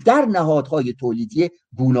بازتوزیع در نهادهای تولیدی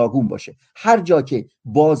گوناگون باشه. هر جا که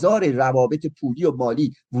بازار روابط پولی و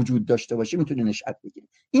مالی وجود داشته باشه میتونه نشأت بگیره.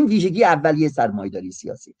 این ویژگی اولیه سرمایه‌داری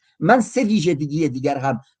سیاسی. من 3 ویژگی دیگر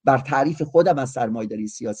هم بر تعریف خودم از سرمایه‌داری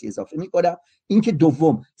سیاسی اضافه میکنم. اینکه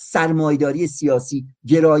دوم، سرمایه‌داری سیاسی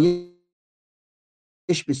گرایش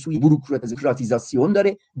به سوی بوروکراتیزاسیون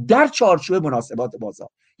داره در چارچوب مناسبات بازار،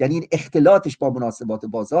 یعنی این اختلاطش با مناسبات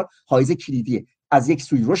بازار حایز کلیدیه، از یک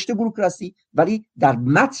سوی رشد بوروکراسی ولی در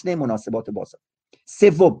متن مناسبات بازار.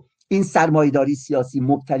 سوم، این سرمایه‌داری سیاسی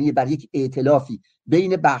مبتنی بر یک ائتلافی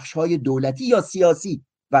بین بخش‌های دولتی یا سیاسی،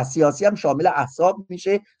 و سیاسی هم شامل احزاب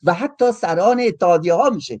میشه و حتی سران اتحادیه‌ها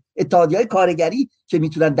میشه، اتحادیه‌های کارگری که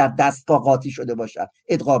میتونن در دستگاه قاطی شده باشن،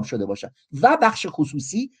 ادغام شده باشن، و بخش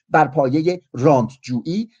خصوصی بر پایه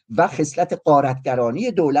رانتجویی و خصلت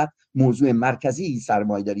غارتگرانی دولت موضوع مرکزی این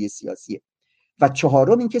سرمایه‌داری سیاسیه. و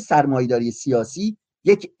چهارم، اینکه سرمایه‌داری سیاسی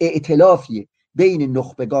یک ائتلافیه بین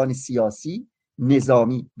نخبگان سیاسی،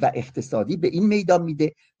 نظامی و اقتصادی به این میدان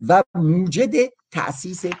میده و موجد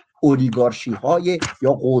تأسیس اولیگارشی های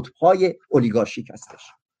یا قطب های اولیگارشیک هستش.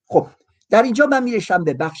 خب در اینجا من میرسم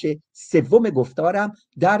به بخش سوم گفتارم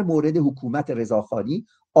در مورد حکومت رضاخانی،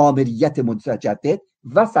 آمریت متجدد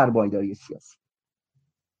و سرمایه‌داری سیاسی.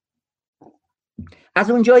 از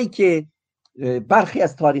اونجایی که برخی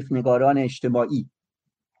از تاریخ نگاران اجتماعی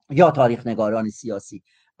یا تاریخ نگاران سیاسی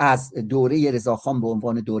از دوره رضاخان به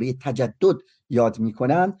عنوان دوره تجدد یاد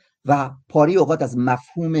میکنن و پاره اوقات از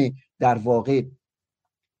مفهوم در واقع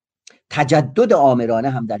تجدد آمرانه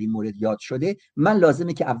هم در این مورد یاد شده، من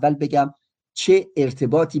لازمه که اول بگم چه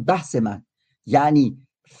ارتباطی بحث من، یعنی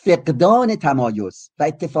فقدان تمایز و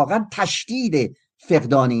اتفاقا تشدید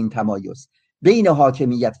فقدان این تمایز بین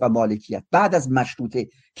حاکمیت و مالکیت بعد از مشروطه،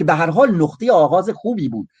 که به هر حال نقطه آغاز خوبی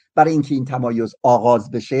بود برای اینکه این تمایز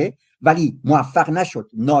آغاز بشه ولی موفق نشد،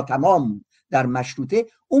 ناتمام در مشروطه،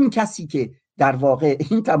 اون کسی که در واقع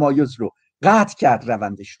این تمایز رو قطع کرد،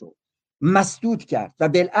 روندش رو مسدود کرد و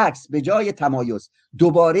بالعکس به جای تمایز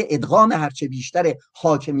دوباره ادغام هرچه بیشتر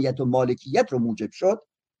حاکمیت و مالکیت رو موجب شد،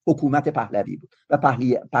 حکومت پهلوی بود و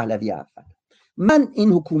پهلوی اول. من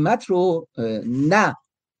این حکومت رو نه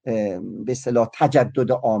به اصطلاح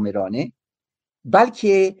تجدد آمرانه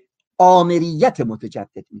بلکه آمریت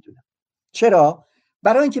متجدد میدونم. چرا؟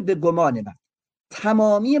 برای اینکه به گمان من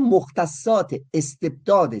تمامی مختصات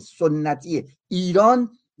استبداد سنتی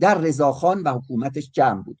ایران در رضاخان و حکومتش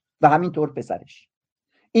جمع بود و همینطور پسرش.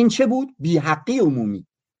 این چه بود؟ بی‌حقی عمومی،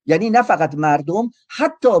 یعنی نه فقط مردم،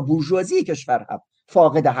 حتی بورژوازی کشور هم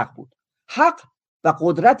فاقد حق بود. حق و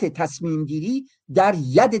قدرت تصمیم گیری در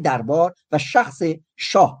ید دربار و شخص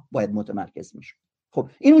شاه باید متمرکز میشد. خب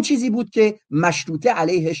این اون چیزی بود که مشروطه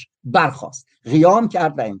علیهش برخاست، قیام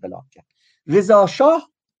کرد و انقلاب کرد. رضا شاه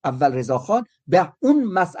اول رضاخان به اون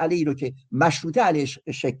مسئله رو که مشروطه علیهش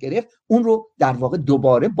شکل گرفت، اون رو در واقع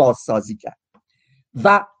دوباره بازسازی کرد.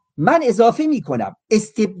 و من اضافه میکنم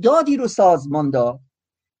استبدادی رو سازمان داد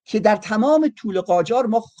که در تمام طول قاجار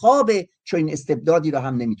ما خواب چنین استبدادی رو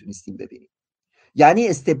هم نمیتونستیم ببینیم. یعنی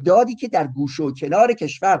استبدادی که در گوشه و کنار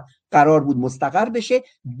کشور قرار بود مستقر بشه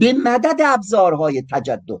به مدد ابزارهای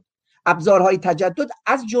تجدد. ابزارهای تجدد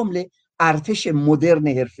از جمله ارتش مدرن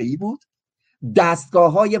حرفه‌ای بود،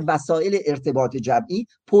 دستگاه‌های وسایل ارتباط جمعی،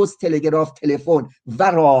 پست، تلگراف، تلفن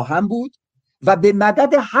و راهن بود، و به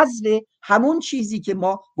مدد حذف همون چیزی که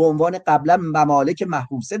ما به عنوان قبلا ممالک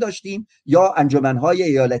محروسه داشتیم یا انجمنهای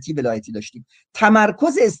ایالتی ولایتی داشتیم.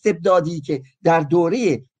 تمرکز استبدادی که در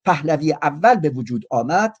دوره پهلوی اول به وجود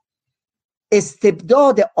آمد،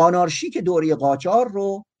 استبداد آنارشیک دوره قاجار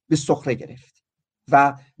رو به سخره گرفت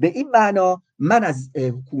و به این معنا من از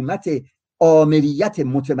حکومت آمریت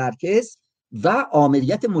متمرکز و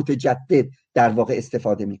آمریت متجدد در واقع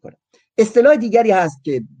استفاده می کنم. اصطلاح دیگری هست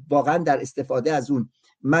که واقعا در استفاده از اون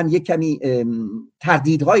من یک کمی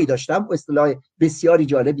تردیدهایی داشتم، اصطلاح بسیاری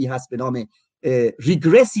جالبی هست به نام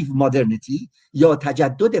ریگرسیو مدرنیتی یا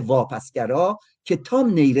تجدد واپسگرا که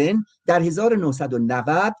تام نیرن در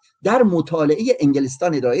 1990 در مطالعه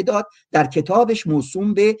انگلستان ارائه داد در کتابش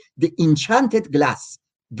موسوم به The Enchanted Glass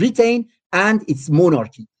Britain and its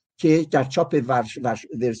Monarchy که در چاپ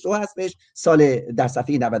ورسو هستش در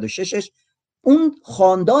صفحه 96ش. اون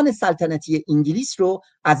خاندان سلطنتی انگلیس رو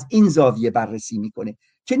از این زاویه بررسی میکنه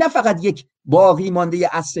که نه فقط یک باقی مانده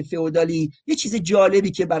عصر فئودالی، یه چیز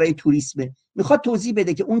جالبی که برای توریسمه، میخواد توضیح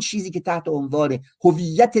بده که اون چیزی که تحت عنوان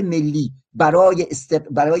هویت ملی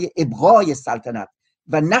برای ابقای سلطنت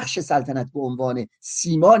و نقش سلطنت به عنوان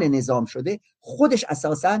سیمان نظام شده، خودش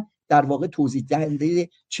اساساً در واقع توضیح دهنده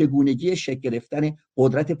چگونگی شکل گرفتن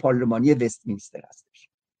قدرت پارلمانی وستمینستر هستش.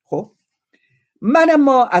 خب من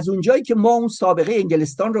اما از اونجایی که ما اون سابقه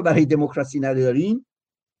انگلستان رو برای دموکراسی نداریم،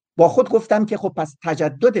 با خود گفتم که خب پس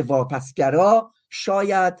تجدد واپسگرا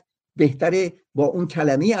شاید بهتره با اون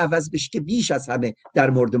کلمه عوض بشه که بیش از همه در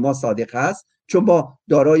مورد ما صادق هست، چون ما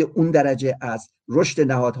دارای اون درجه از رشد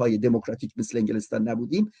نهادهای دموکراتیک مثل انگلستان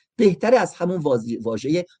نبودیم. بهتره از همون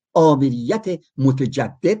واژه آمریت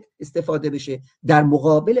متجدد استفاده بشه در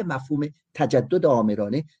مقابل مفهوم تجدد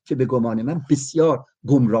آمرانه که به گمان من بسیار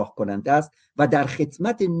گمراه کننده است و در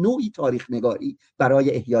خدمت نوعی تاریخ نگاری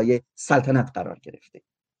برای احیای سلطنت قرار گرفته.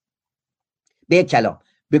 به یک کلام،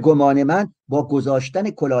 به گمان من با گذاشتن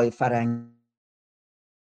کلاه فرنگی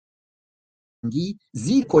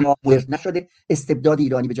زیر کلاه نشده، استبداد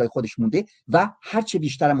ایرانی به جای خودش مونده و هرچه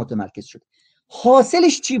بیشتر متمرکز شده.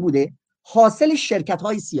 حاصلش چی بوده؟ حاصلش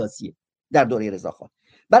شرکت‌های سیاسی در دوره رضاخان.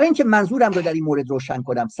 برای اینکه منظورم رو در این مورد روشن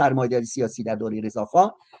کنم، سرمایه‌داری سیاسی در دوره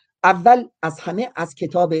رضاخان، اول از همه از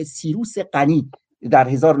کتاب سیروس غنی در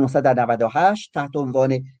 1998 تحت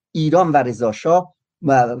عنوان ایران و رضاشاه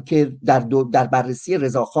که در بررسی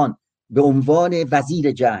رضاخان به عنوان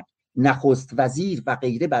وزیر جنگ، نخست وزیر و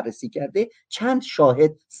غیره بررسی کرده، چند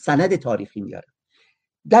شاهد سند تاریخی میاره.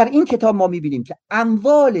 در این کتاب ما میبینیم که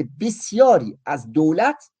اموال بسیاری از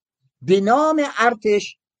دولت به نام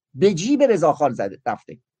ارتش به جیب رضاخان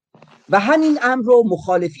رفته و همین امر رو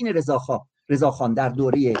مخالفین رضاخان در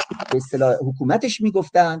دوره به اصطلاح حکومتش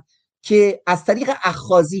میگفتن که از طریق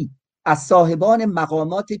اخاذی از صاحبان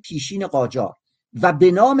مقامات پیشین قاجار و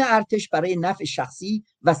به نام ارتش برای نفع شخصی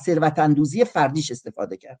و ثروت اندوزی فردیش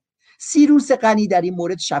استفاده کرد. سیروس غنی در این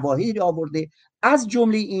مورد شواهدی آورده، از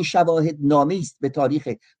جمله این شواهد نامه است به تاریخ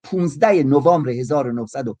 15 نوامبر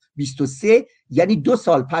 1923، یعنی 2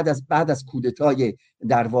 سال بعد از کودتای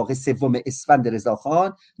در واقع 3 اسفند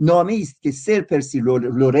رضاخان، نامه است که سر پرسی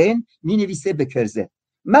لورن می-نویسه به کرزه.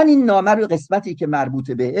 من این نامه رو قسمتی که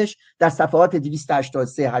مربوط بهش در صفحات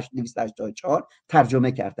 283-284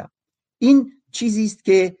 ترجمه کردم. این چیزی است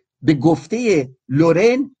که به گفته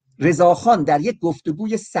لورن رضاخان در یک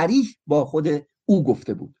گفتگوی صریح با خود او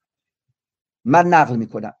گفته بود. من نقل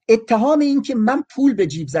میکنم: اتهام این که من پول به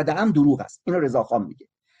جیب زدم دروغ است. اینو رضاخان میگه.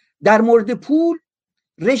 در مورد پول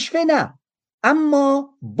رشوه نه،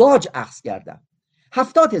 اما باج اخذ کردم.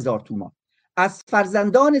 70,000 تومان از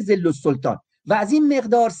فرزندان ظل السلطان و از این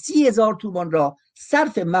مقدار 30,000 تومان را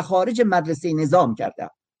صرف مخارج مدرسه نظام کردم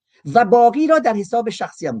و باقی را در حساب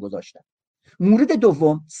شخصیم گذاشتم. مورد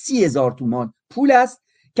دوم 30,000 تومان پول است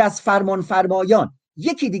که از فرمایان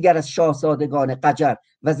یکی دیگر از شاهزادگان قجر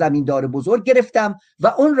و زمیندار بزرگ گرفتم و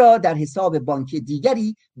اون را در حساب بانکی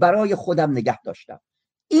دیگری برای خودم نگه داشتم.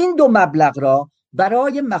 این 2 مبلغ را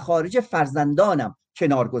برای مخارج فرزندانم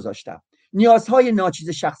کنار گذاشتم. نیازهای ناچیز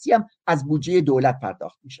شخصیم از بودجه دولت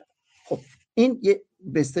پرداخت می شود. خب این یه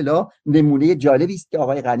به اصطلاح نمونه جالبی است که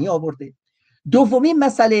آقای غنی آورده. دومین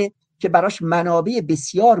مسئله که براش منابع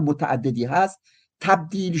بسیار متعددی هست،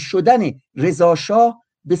 تبدیل شدن رضاشاه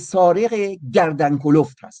به سارق گردن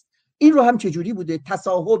کلفت هست. این رو هم چجوری بوده؟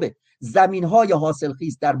 تصاحب زمین‌های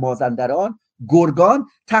حاصلخیز در مازندران، گرگان،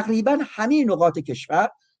 تقریبا همه نقاط کشور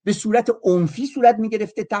به صورت عنفی صورت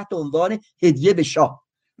می‌گرفته تحت عنوان هدیه به شاه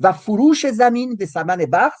و فروش زمین به ثمن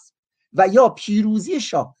بخس و یا پیروزی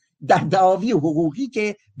شاه در دعاوی حقوقی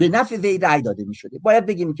که به نفع وی رأی داده می‌شده. باید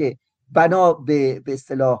بگیم که بنا به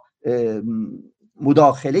اصطلاح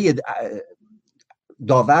مداخله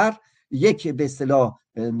داور یک به اصطلاح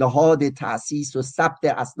نهاد تأسیس و ثبت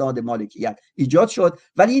اسناد مالکیت ایجاد شد،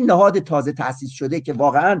 ولی این نهاد تازه تأسیس شده که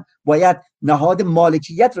واقعا باید نهاد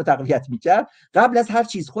مالکیت رو تقویت میکرد، قبل از هر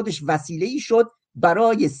چیز خودش وسیله‌ای شد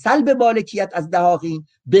برای سلب مالکیت از دهاقین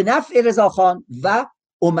به نفع رضاخان و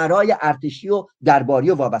امرای ارتشی و درباری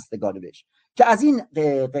و وابستگان بهش، که از این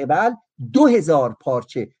قبل 2000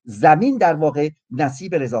 پارچه زمین در واقع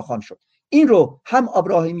نصیب رضاخان شد. این رو هم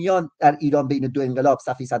ابراهیمیان در ایران بین دو انقلاب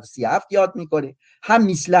صفحه 137 یاد میکنه، هم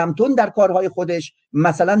میسلمتون در کارهای خودش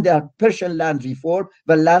مثلا در پرشن لند ریفورم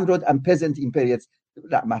و لندرود اند پزنت ایمپریتس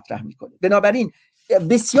مطرح میکنه. بنابراین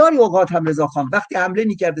بسیاری اوقات هم رضاخان وقتی حمله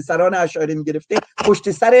میکرده سران اشاعره میگرفته،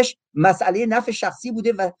 پشت سرش مسئله نفع شخصی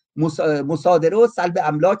بوده و مصادره و سلب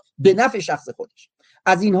املاک به نفع شخص خودش.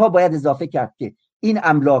 از اینها باید اضافه کرد که این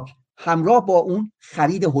املاک همراه با اون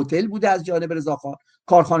خرید هتل بوده از جانب رضاخان،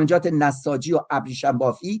 کارخانجات نساجی و ابریشم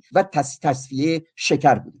بافی و تصفیه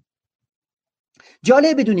شکر بوده.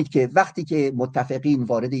 جالب بدونید که وقتی که متفقین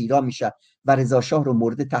وارد ایران میشن و رضا شاه رو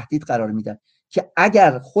مورد تهدید قرار میدن که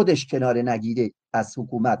اگر خودش کناره نگیره از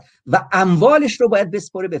حکومت و اموالش رو باید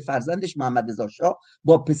بسپره به فرزندش محمد رضا شاه،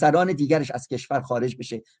 با پسران دیگرش از کشور خارج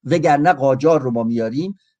بشه وگرنه قاجار رو ما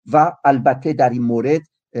میاریم. و البته در این مورد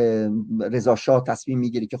رضا شاه تصمیم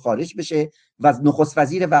میگیره که خارج بشه و نخست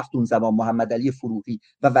وزیر وقت اون زمان محمد علی فروغی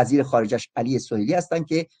و وزیر خارجش علی سهیلی هستن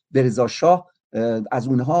که به رضا شاه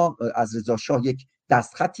از رضا شاه یک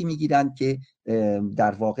دستخطی میگیرن که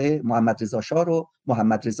در واقع محمد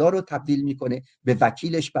رضا رو تبدیل میکنه به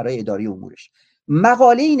وکیلش برای اداره امورش.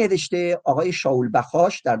 مقاله‌ای نوشته آقای شاول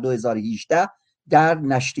بخاش در 2018 در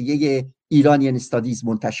نشریه ایرانیان استادیز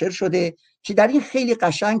منتشر شده که در این خیلی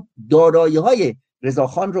قشنگ دارایی‌های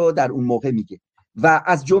رضاخان رو در اون موقع میگه و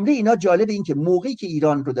از جمله اینا جالب این که موقعی که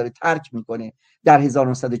ایران رو داره ترک میکنه در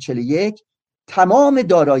 1941 تمام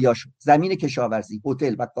دارایی‌هاشو، زمین کشاورزی،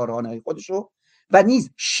 هتل و کارخانه‌های خودشو و نیز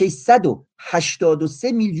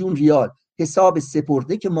 683 میلیون ریال حساب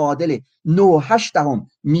سپرده که معادل 9.8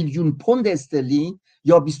 میلیون پوند استرلینگ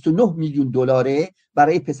یا 29 میلیون دلاره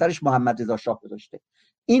برای پسرش محمد رضا شاه گذاشته.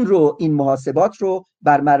 این محاسبات رو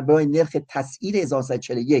بر مبنای نرخ تسعیر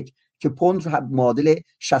 1941 که پوند معادل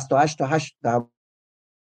 68.8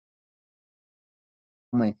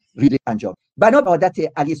 ریال انجام. بنا به عادت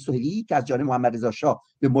علی سهیلی که از جانب محمد رضا شاه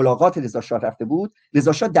به ملاقات رضا شاه رفته بود،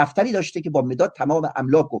 رضا شاه دفتری داشته که با مداد تمام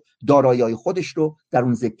املاک و دارایی‌های خودش رو در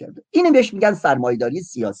اون ذکر کرده. اینو بهش میگن سرمایه‌داری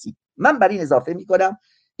سیاسی. من بر این اضافه میکنم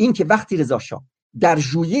این که وقتی رضا شاه در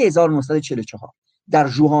ژوئیه 1944 در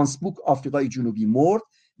ژوهانسبورگ آفریقای جنوبی مرد،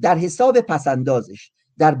 در حساب پسندازش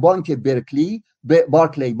در بانک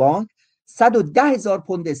بارکلی بانک 110,000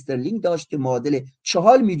 پوند استرلینگ داشت که معادل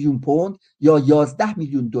 4 میلیون پوند یا 11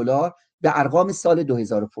 میلیون دلار به ارقام سال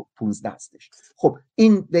 2015 هستش. خب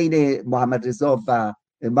این بین محمد رضا و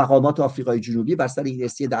مقامات آفریقای جنوبی بر سر این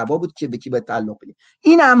ارثیه دعوا بود که به کی باید تعلق بده.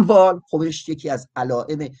 این اموال خودش یکی از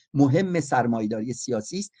علائم مهم سرمایه‌داری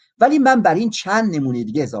سیاسی است، ولی من بر این چند نمونه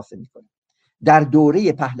دیگه اضافه می‌کنم. در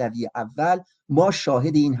دوره پهلوی اول ما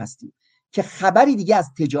شاهد این هستیم که خبری دیگه از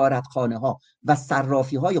تجارتخانه‌ها و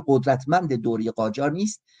صرافی‌های قدرتمند دوره قاجار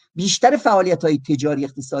نیست. بیشتر فعالیت‌های تجاری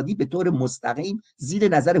اقتصادی به طور مستقیم زیر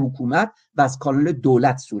نظر حکومت و از کانال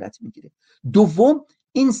دولت صورت می‌گیره. دوم،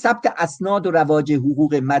 این ثبت اسناد و رواج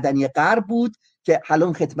حقوق مدنی غرب بود که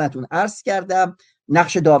الان خدمتتون عرض کردم.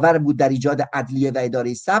 نقش داور بود در ایجاد عدلیه و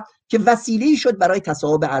اداره ثبت که وسیله‌ای شد برای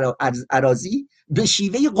تصاحب اراضی به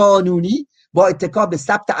شیوه قانونی با اتکا به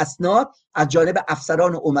ثبت اسناد از جانب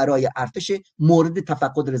افسران و امرای ارتش مورد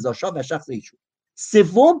تفقد رضا شاه و شخص ایشون.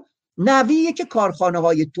 سوم، نحویه که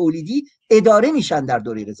کارخانه‌های تولیدی اداره میشن در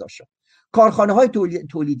دوره رضا شاه. کارخانه‌های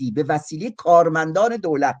تولیدی به وسیله کارمندان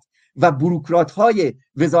دولت و بوروکرات‌های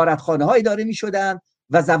وزارتخانه‌ها اداره می‌شدن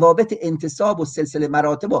و ضوابط انتصاب و سلسله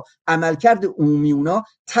مراتب و عملکرد عمومی اونا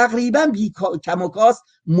تقریباً بی کم و کاست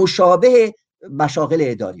مشابه مشاغل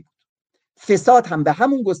اداری بود. فساد هم به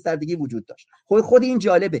همون گستردگی وجود داشت. خود این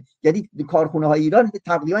جالبه، یعنی کارخانه‌های ایران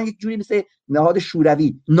تقریبا یک جوری مثل نهاد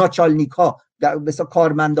شوروی، ناچالنیک‌ها، مثلا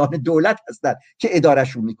کارمندان دولت هستند که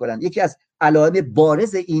ادارهشون میکنن. یکی از علائم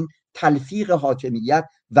بارز این تلفیق حاکمیت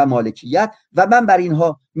و مالکیت. و من بر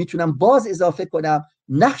اینها میتونم باز اضافه کنم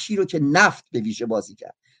نقشی رو که نفت به ویژه بازی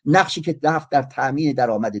کرد، نقشی که نفت در تامین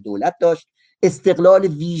درآمد دولت داشت، استقلال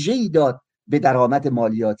ویژه‌ای داد به درآمد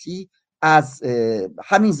مالیاتی. از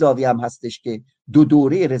همین زاویه هم هستش که دو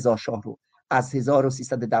دوره رضا شاه رو از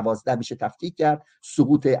 1312 میشه تفکیک کرد،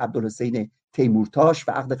 سقوط عبدالحسین تیمورتاش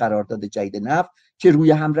و عقد قرارداد جدید نفت که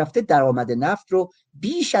روی هم رفته درآمد نفت رو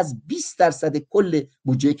بیش از 20% کل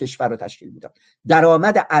بودجه کشور رو تشکیل میداد.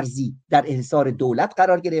 درآمد ارزی در انحصار دولت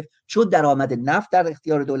قرار گرفت چون درآمد نفت در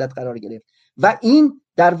اختیار دولت قرار گرفت و این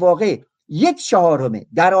در واقع 1/4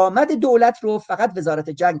 درآمد دولت رو فقط وزارت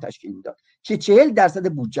جنگ تشکیل میداد که 40%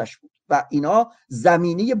 بودجهش بود و اینا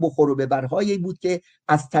زمینه بخور و ببرهایی بود که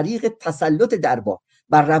از طریق تسلط دربار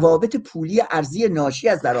بر روابط پولی ارزی ناشی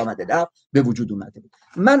از درآمد نفت به وجود اومده بود.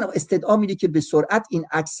 من استدعا میده که به سرعت این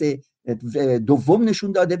عکس دوم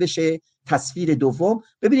نشون داده بشه، تصویر دوم.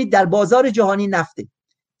 ببینید در بازار جهانی نفت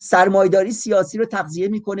سرمایه‌داری سیاسی رو تغذیه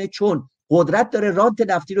میکنه چون قدرت داره رانت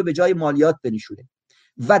نفتی رو به جای مالیات بنشونه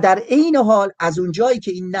و در عین حال از اون جایی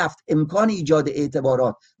که این نفت امکان ایجاد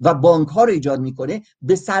اعتبارات و بانک ها رو ایجاد میکنه،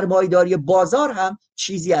 به سرمایه‌داری بازار هم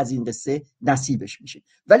چیزی از این قصه نصیبش میشه.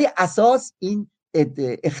 ولی اساس این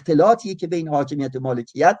اختلاطی که بین حاکمیت و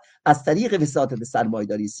مالکیت از طریق وساطت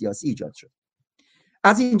سرمایه‌داری سیاسی ایجاد شد.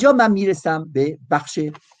 از اینجا من میرسم به بخش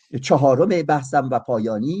چهارم بحثم و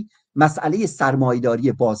پایانی، مسئله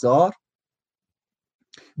سرمایه‌داری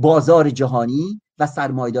بازار جهانی و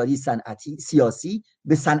سرمایه‌داری صنعتی سیاسی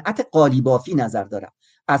به صنعت قالیبافی نظر دارم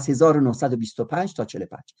از 1925 تا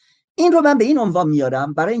 45. این رو من به این عنوان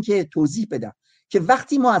میارم برای اینکه توضیح بدم که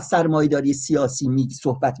وقتی ما از سرمایه‌داری سیاسی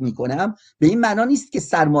صحبت میکنم، به این معنا نیست که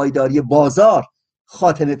سرمایه‌داری بازار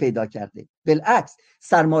خاتمه پیدا کرده. بالعکس،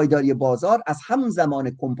 سرمایه‌داری بازار از همون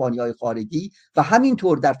زمان کمپانی‌های خارجی و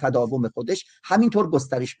همینطور در تداوم خودش همینطور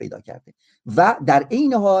گسترش پیدا کرده و در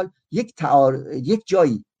عین حال یک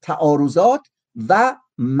جایی تعارضات و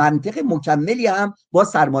منطق مکملی هم با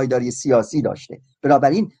سرمایه‌داری سیاسی داشته.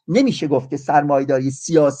 بنابراین نمیشه گفت که سرمایه‌داری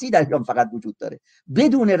سیاسی در ایران فقط وجود داره.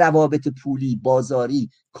 بدون روابط پولی، بازاری،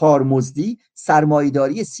 کارمزدی،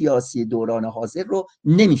 سرمایه‌داری سیاسی دوران حاضر رو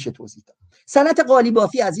نمیشه توضیح داد. صنعت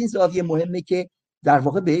قالیبافی از این زاویه مهمه که در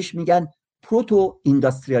واقع بهش میگن پروتو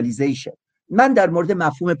اینداستریالیزیشن. من در مورد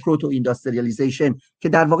مفهوم پروتو اینداستریالیزیشن که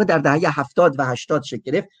در واقع در دهه 70 و 80 شکل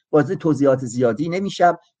گرفت وارد توضیحات زیادی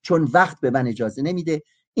نمیشم چون وقت به من اجازه نمیده.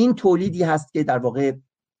 این تولیدی هست که در واقع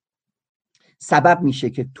سبب میشه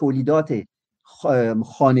که تولیدات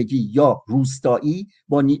خانگی یا روستایی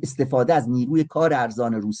با استفاده از نیروی کار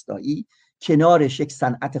ارزان روستایی کنارش یک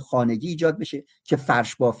صنعت خانگی ایجاد بشه که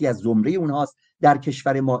فرش بافی از زمره اونهاست در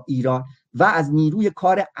کشور ما ایران و از نیروی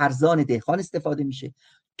کار ارزان دهقان استفاده میشه.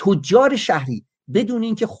 تجار شهری بدون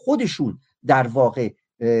اینکه خودشون در واقع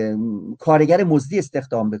کارگر مزدی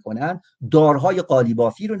استخدام بکنن، دارهای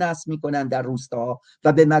قالیبافی رو نصب میکنن در روستاها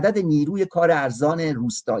و به مدد نیروی کار ارزان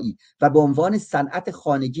روستایی و به عنوان صنعت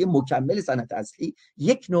خانگی مکمل صنعت اصلی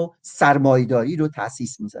یک نوع سرمایه‌داری رو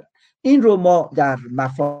تأسیس میذارن. این رو ما در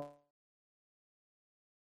مفاهیم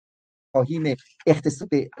اقتصاد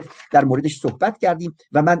در موردش صحبت کردیم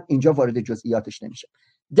و من اینجا وارد جزئیاتش نمیشم.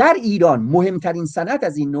 در ایران مهمترین صنعت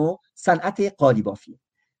از این نوع صنعت قالیبافی.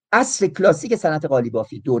 عصر کلاسیک صنعت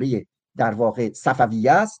قالیبافی دوره در واقع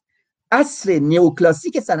صفویه است. عصر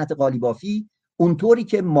نئوکلاسیک صنعت قالیبافی اونطوری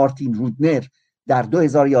که مارتین رودنر در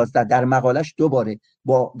 2011 در مقالش دوباره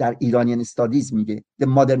در ایرانیان استادیز میگه The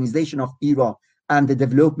modernization of Iran and the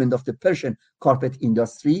development of the Persian carpet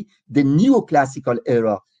industry, the neoclassical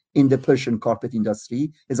era in the Persian carpet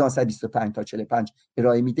industry 1925 تا 45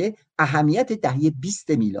 ارائه میده. اهمیت دهه 20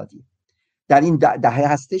 میلادی در این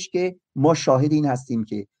دهه هستش که ما شاهد این هستیم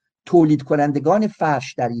که تولید کنندگان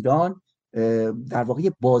فرش در ایران در واقع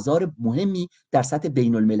بازار مهمی در سطح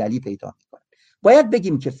بین المللی پیدا میکنن. باید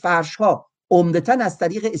بگیم که فرش ها عمدتاً از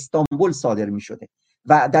طریق استانبول صادر می شده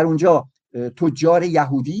و در اونجا تجار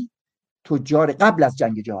یهودی، تجار قبل از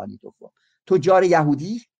جنگ جهانی دوم، تجار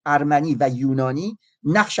یهودی، ارمنی و یونانی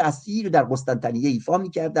نقش اصلی رو در قسطنطنیه ایفا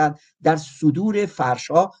می‌کردند در صدور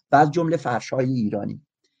فرش‌ها و از جمله فرش‌های ایرانی.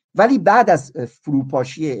 ولی بعد از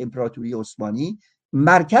فروپاشی امپراتوری عثمانی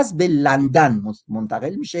مرکز به لندن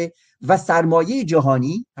منتقل میشه و سرمایه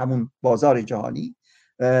جهانی، همون بازار جهانی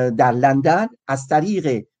در لندن از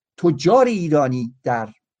طریق تجار ایرانی در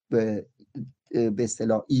به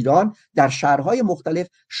اصطلاح ایران در شهرهای مختلف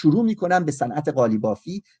شروع میکنن به صنعت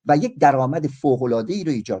قالیبافی و یک درآمد فوق‌العاده‌ای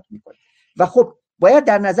رو ایجاد میکنه. و خب باید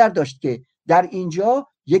در نظر داشت که در اینجا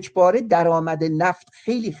یک باره درآمد نفت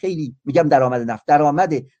خیلی میگم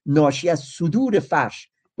درآمد ناشی از صدور فرش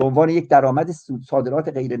به عنوان یک درآمد صادرات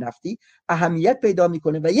غیر نفتی اهمیت پیدا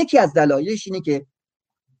میکنه و یکی از دلایلش اینه که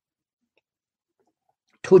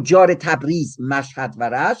تجار تبریز، مشهد و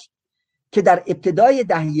رشت که در ابتدای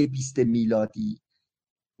دهه 20 میلادی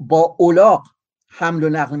با الاغ حمل و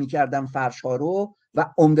نقل میکردن فرش ها رو و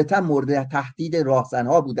عمدتاً مورد تهدید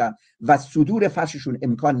راهزنها بودن و صدور فرششون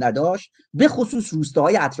امکان نداشت، به خصوص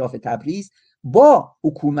روستاهای اطراف تبریز با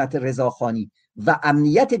حکومت رضاخانی و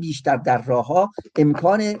امنیت بیشتر در راهها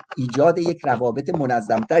امکان ایجاد یک روابط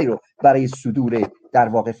منظمتری رو برای صدور در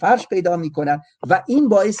واقع فرش پیدا میکنن و این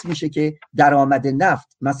باعث میشه که درآمد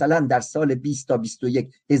نفت مثلا در سال 20 تا 21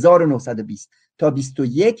 1920 تا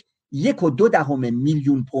 21 1.2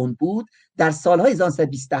 میلیون پوند بود، در سالهای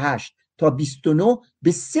 1928 تا 29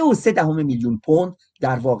 به 3.3 میلیون پوند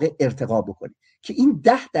در واقع ارتقا بکنه که این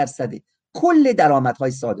 10% کل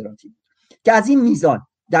درآمدهای صادراتی بود که از این میزان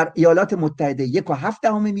در ایالات متحده 1.7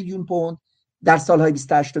 میلیون پوند در سالهای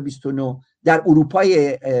 28 تا 29، در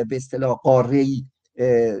اروپای به اصطلاح قاره‌ای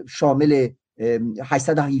شامل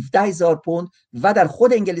 817,000 پوند و در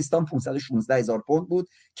خود انگلستان 516,000 پوند بود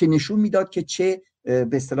که نشون میداد که چه به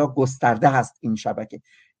اصطلاح گسترده هست این شبکه.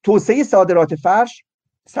 توسعه صادرات فرش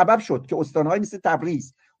سبب شد که استان‌های مثل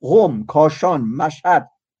تبریز، قم، کاشان، مشهد،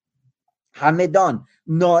 همدان،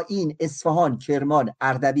 نائین، اصفهان، کرمان،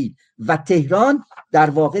 اردبیل و تهران در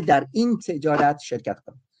واقع در این تجارت شرکت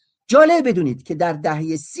کنند. جالب بدونید که در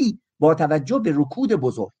دهه 30 با توجه به رکود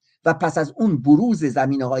بزرگ و پس از اون بروز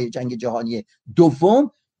زمینه‌های جنگ جهانی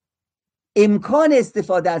دوم، امکان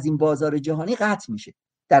استفاده از این بازار جهانی قطع میشه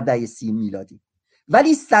در دهه 30 میلادی،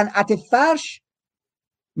 ولی صنعت فرش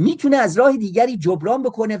میتونه از راه دیگری جبران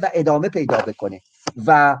بکنه و ادامه پیدا بکنه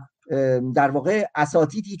و در واقع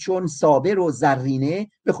اساتیدی چون صابر و زرینه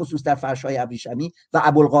به خصوص در فرش‌های ابریشمی و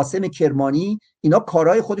ابوالقاسم کرمانی اینا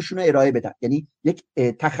کارهای خودشون رو ارائه بدن، یعنی یک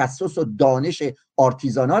تخصص و دانش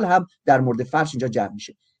آرتیزانال هم در مورد فرش اینجا جمع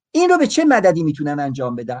میشه. این رو به چه مددی میتونن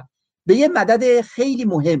انجام بدن؟ به یه مدد خیلی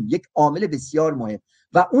مهم، یک عامل بسیار مهم،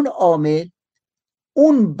 و اون عامل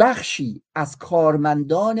اون بخشی از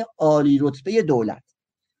کارمندان عالی رتبه دولت،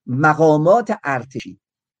 مقامات ارتشی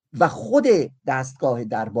و خود دستگاه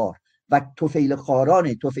دربار و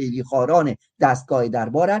طفیلی خاران دستگاه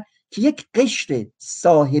دربارن که یک قشر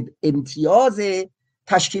صاحب امتیاز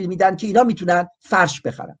تشکیل میدن که اینا میتونن فرش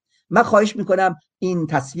بخرن. من خواهش میکنم این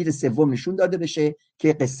تصویر سوم نشون داده بشه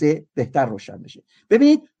که قصه بهتر روشن بشه.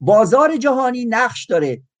 ببینید بازار جهانی نقش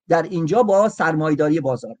داره در اینجا با سرمایه‌داری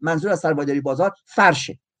بازار. منظور از سرمایه‌داری بازار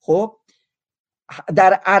فرشه. خب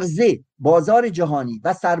در عرضه بازار جهانی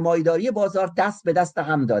و سرمایه‌داری بازار دست به دست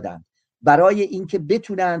هم دادن برای اینکه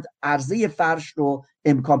بتونند عرضه فرش رو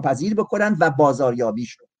امکان پذیر بکنند و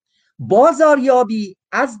بازاریابیش رو. بازاریابی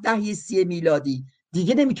از دهه 30 میلادی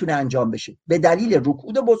دیگه نمیتونه انجام بشه به دلیل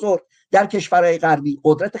رکود بزرگ در کشورهای غربی.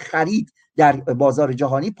 قدرت خرید در بازار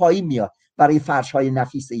جهانی پایین میاد برای فرش‌های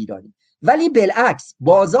نفیس ایرانی، ولی بالعکس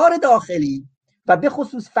بازار داخلی و به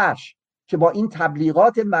خصوص فرش که با این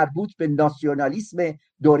تبلیغات مربوط به ناسیونالیسم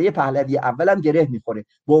دوره پهلوی اول هم گره میخوره،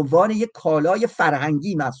 به عنوان یک کالای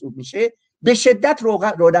فرهنگی محسوب میشه، به شدت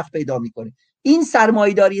رونق پیدا میکنه. این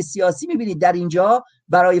سرمایه‌داری سیاسی میبینید در اینجا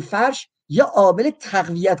برای فرش یا عامل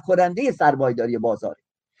تقویت کننده سرمایه‌داری بازار،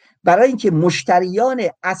 برای اینکه مشتریان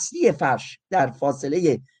اصلی فرش در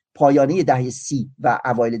فاصله پایانی دهه 30 و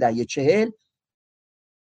اوایل دهه 40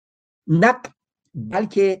 نه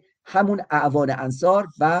بلکه همون اعوان انصار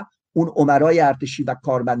و اون امرای ارتشی و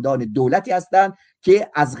کارمندان دولتی هستند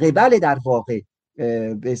که از قبل در واقع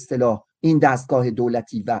به اصطلاح این دستگاه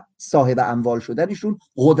دولتی و صاحب اموال شدنشون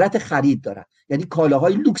قدرت خرید دارن، یعنی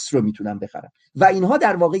کالاهای لوکس رو میتونن بخرن و اینها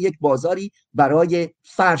در واقع یک بازاری برای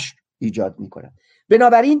فرش ایجاد میکنن.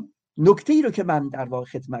 بنابراین نکته ای رو که من در واقع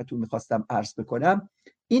خدمتتون میخواستم عرض بکنم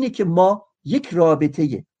اینه که ما یک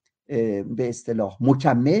رابطه به اصطلاح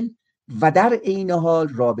مکمل و در عین حال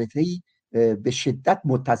رابطه‌ای به شدت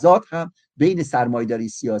متضاد هم بین سرمایه‌داری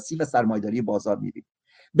سیاسی و سرمایه‌داری بازار می‌بینیم.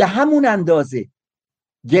 به همون اندازه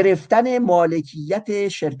گرفتن مالکیت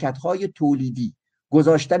شرکت‌های تولیدی،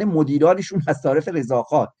 گذاشتن مدیرانشون از طرف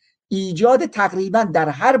رضاخان، ایجاد تقریبا در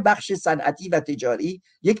هر بخش صنعتی و تجاری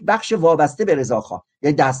یک بخش وابسته به رضاخان،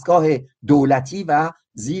 یعنی دستگاه دولتی و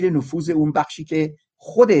زیر نفوذ اون بخشی که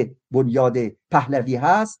خود بنیاد پهلوی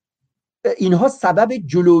هست، اینها سبب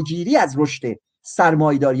جلوگیری از رشد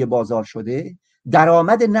سرمایه‌داری بازار شده.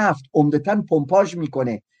 درآمد نفت عمدتاً پمپاژ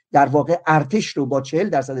میکنه در واقع ارتش رو با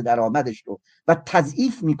 40% درآمدش رو و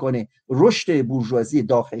تضعیف میکنه رشد بورژوازی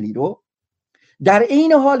داخلی رو. در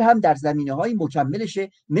این حال هم در زمینه‌های مکملشه،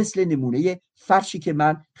 مثل نمونه فرشی که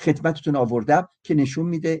من خدمتتون آوردم که نشون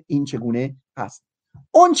میده این چگونه هست.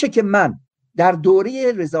 اون چه که من در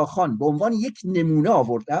دوره رضاخان به عنوان یک نمونه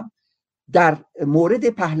آوردم در مورد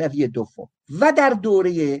پهلوی دوم و در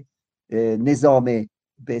دوره نظام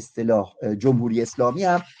به اصطلاح جمهوری اسلامی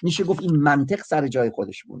هم میشه گفت این منطق سر جای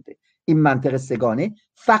خودش مونده. این منطق سگانه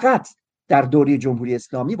فقط در دوره جمهوری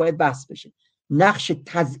اسلامی باید بحث بشه. نقش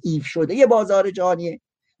تضعیف شده بازار جهانی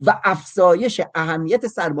و افزایش اهمیت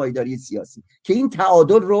سرمایه‌داری سیاسی که این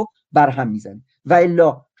تعادل رو برهم میزنه. و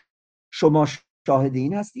الا شما شاهد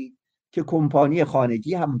این هستید که کومپانی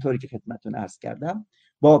خانگی همونطوری که خدمتتون عرض کردم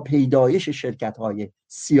با پیدایش شرکت‌های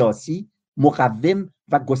سیاسی مقوم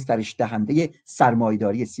و گسترش دهنده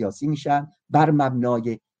سرمایه‌داری سیاسی میشن بر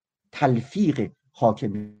مبنای تلفیق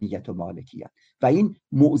حاکمیت و مالکیت و این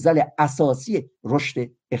معضل اساسی رشد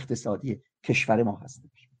اقتصادی کشور ما هست.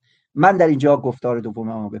 من در اینجا گفتار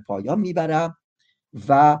دومم به پایان میبرم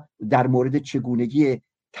و در مورد چگونگی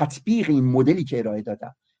تطبیق این مدلی که ارائه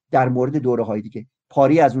دادم در مورد دوره‌های دیگه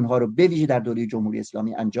پاری از اونها رو به ویژه در دوره جمهوری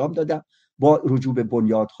اسلامی انجام دادم با رجوع به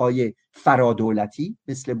بنیادهای فرادولتی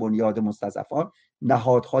مثل بنیاد مستضعفان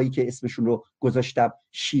نهادهایی که اسمشون رو گذاشتم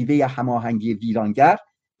شیوه هماهنگی ویرانگر،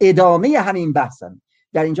 ادامه همین بحثم.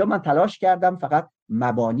 در اینجا من تلاش کردم فقط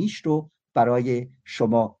مبانیش رو برای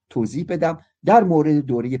شما توضیح بدم. در مورد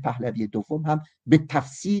دوره پهلوی دوم هم به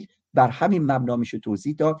تفصیل بر همین مبنا میشه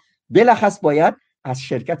توضیح داد. بلخص باید از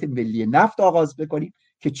شرکت ملی نفت آغاز بکنیم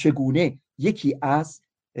که چگونه یکی از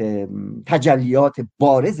تجلیات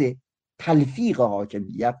بارز تلفیق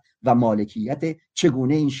حاکمیت و مالکیت،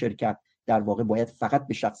 چگونه این شرکت در واقع باید فقط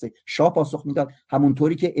به شخص شاه پاسخ میداد،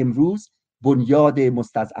 همونطوری که امروز بنیاد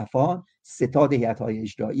مستضعفان، ستاد هیئت‌های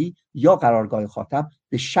اجرایی یا قرارگاه خاتم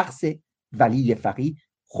به شخص ولی فقیه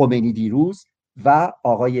خمینی دیروز و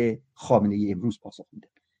آقای خامنه‌ای امروز پاسخ میده.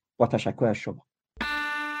 با تشکر از شما.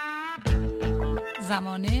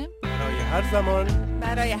 زمانه برای هر زمان،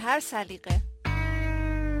 برای هر سلیقه.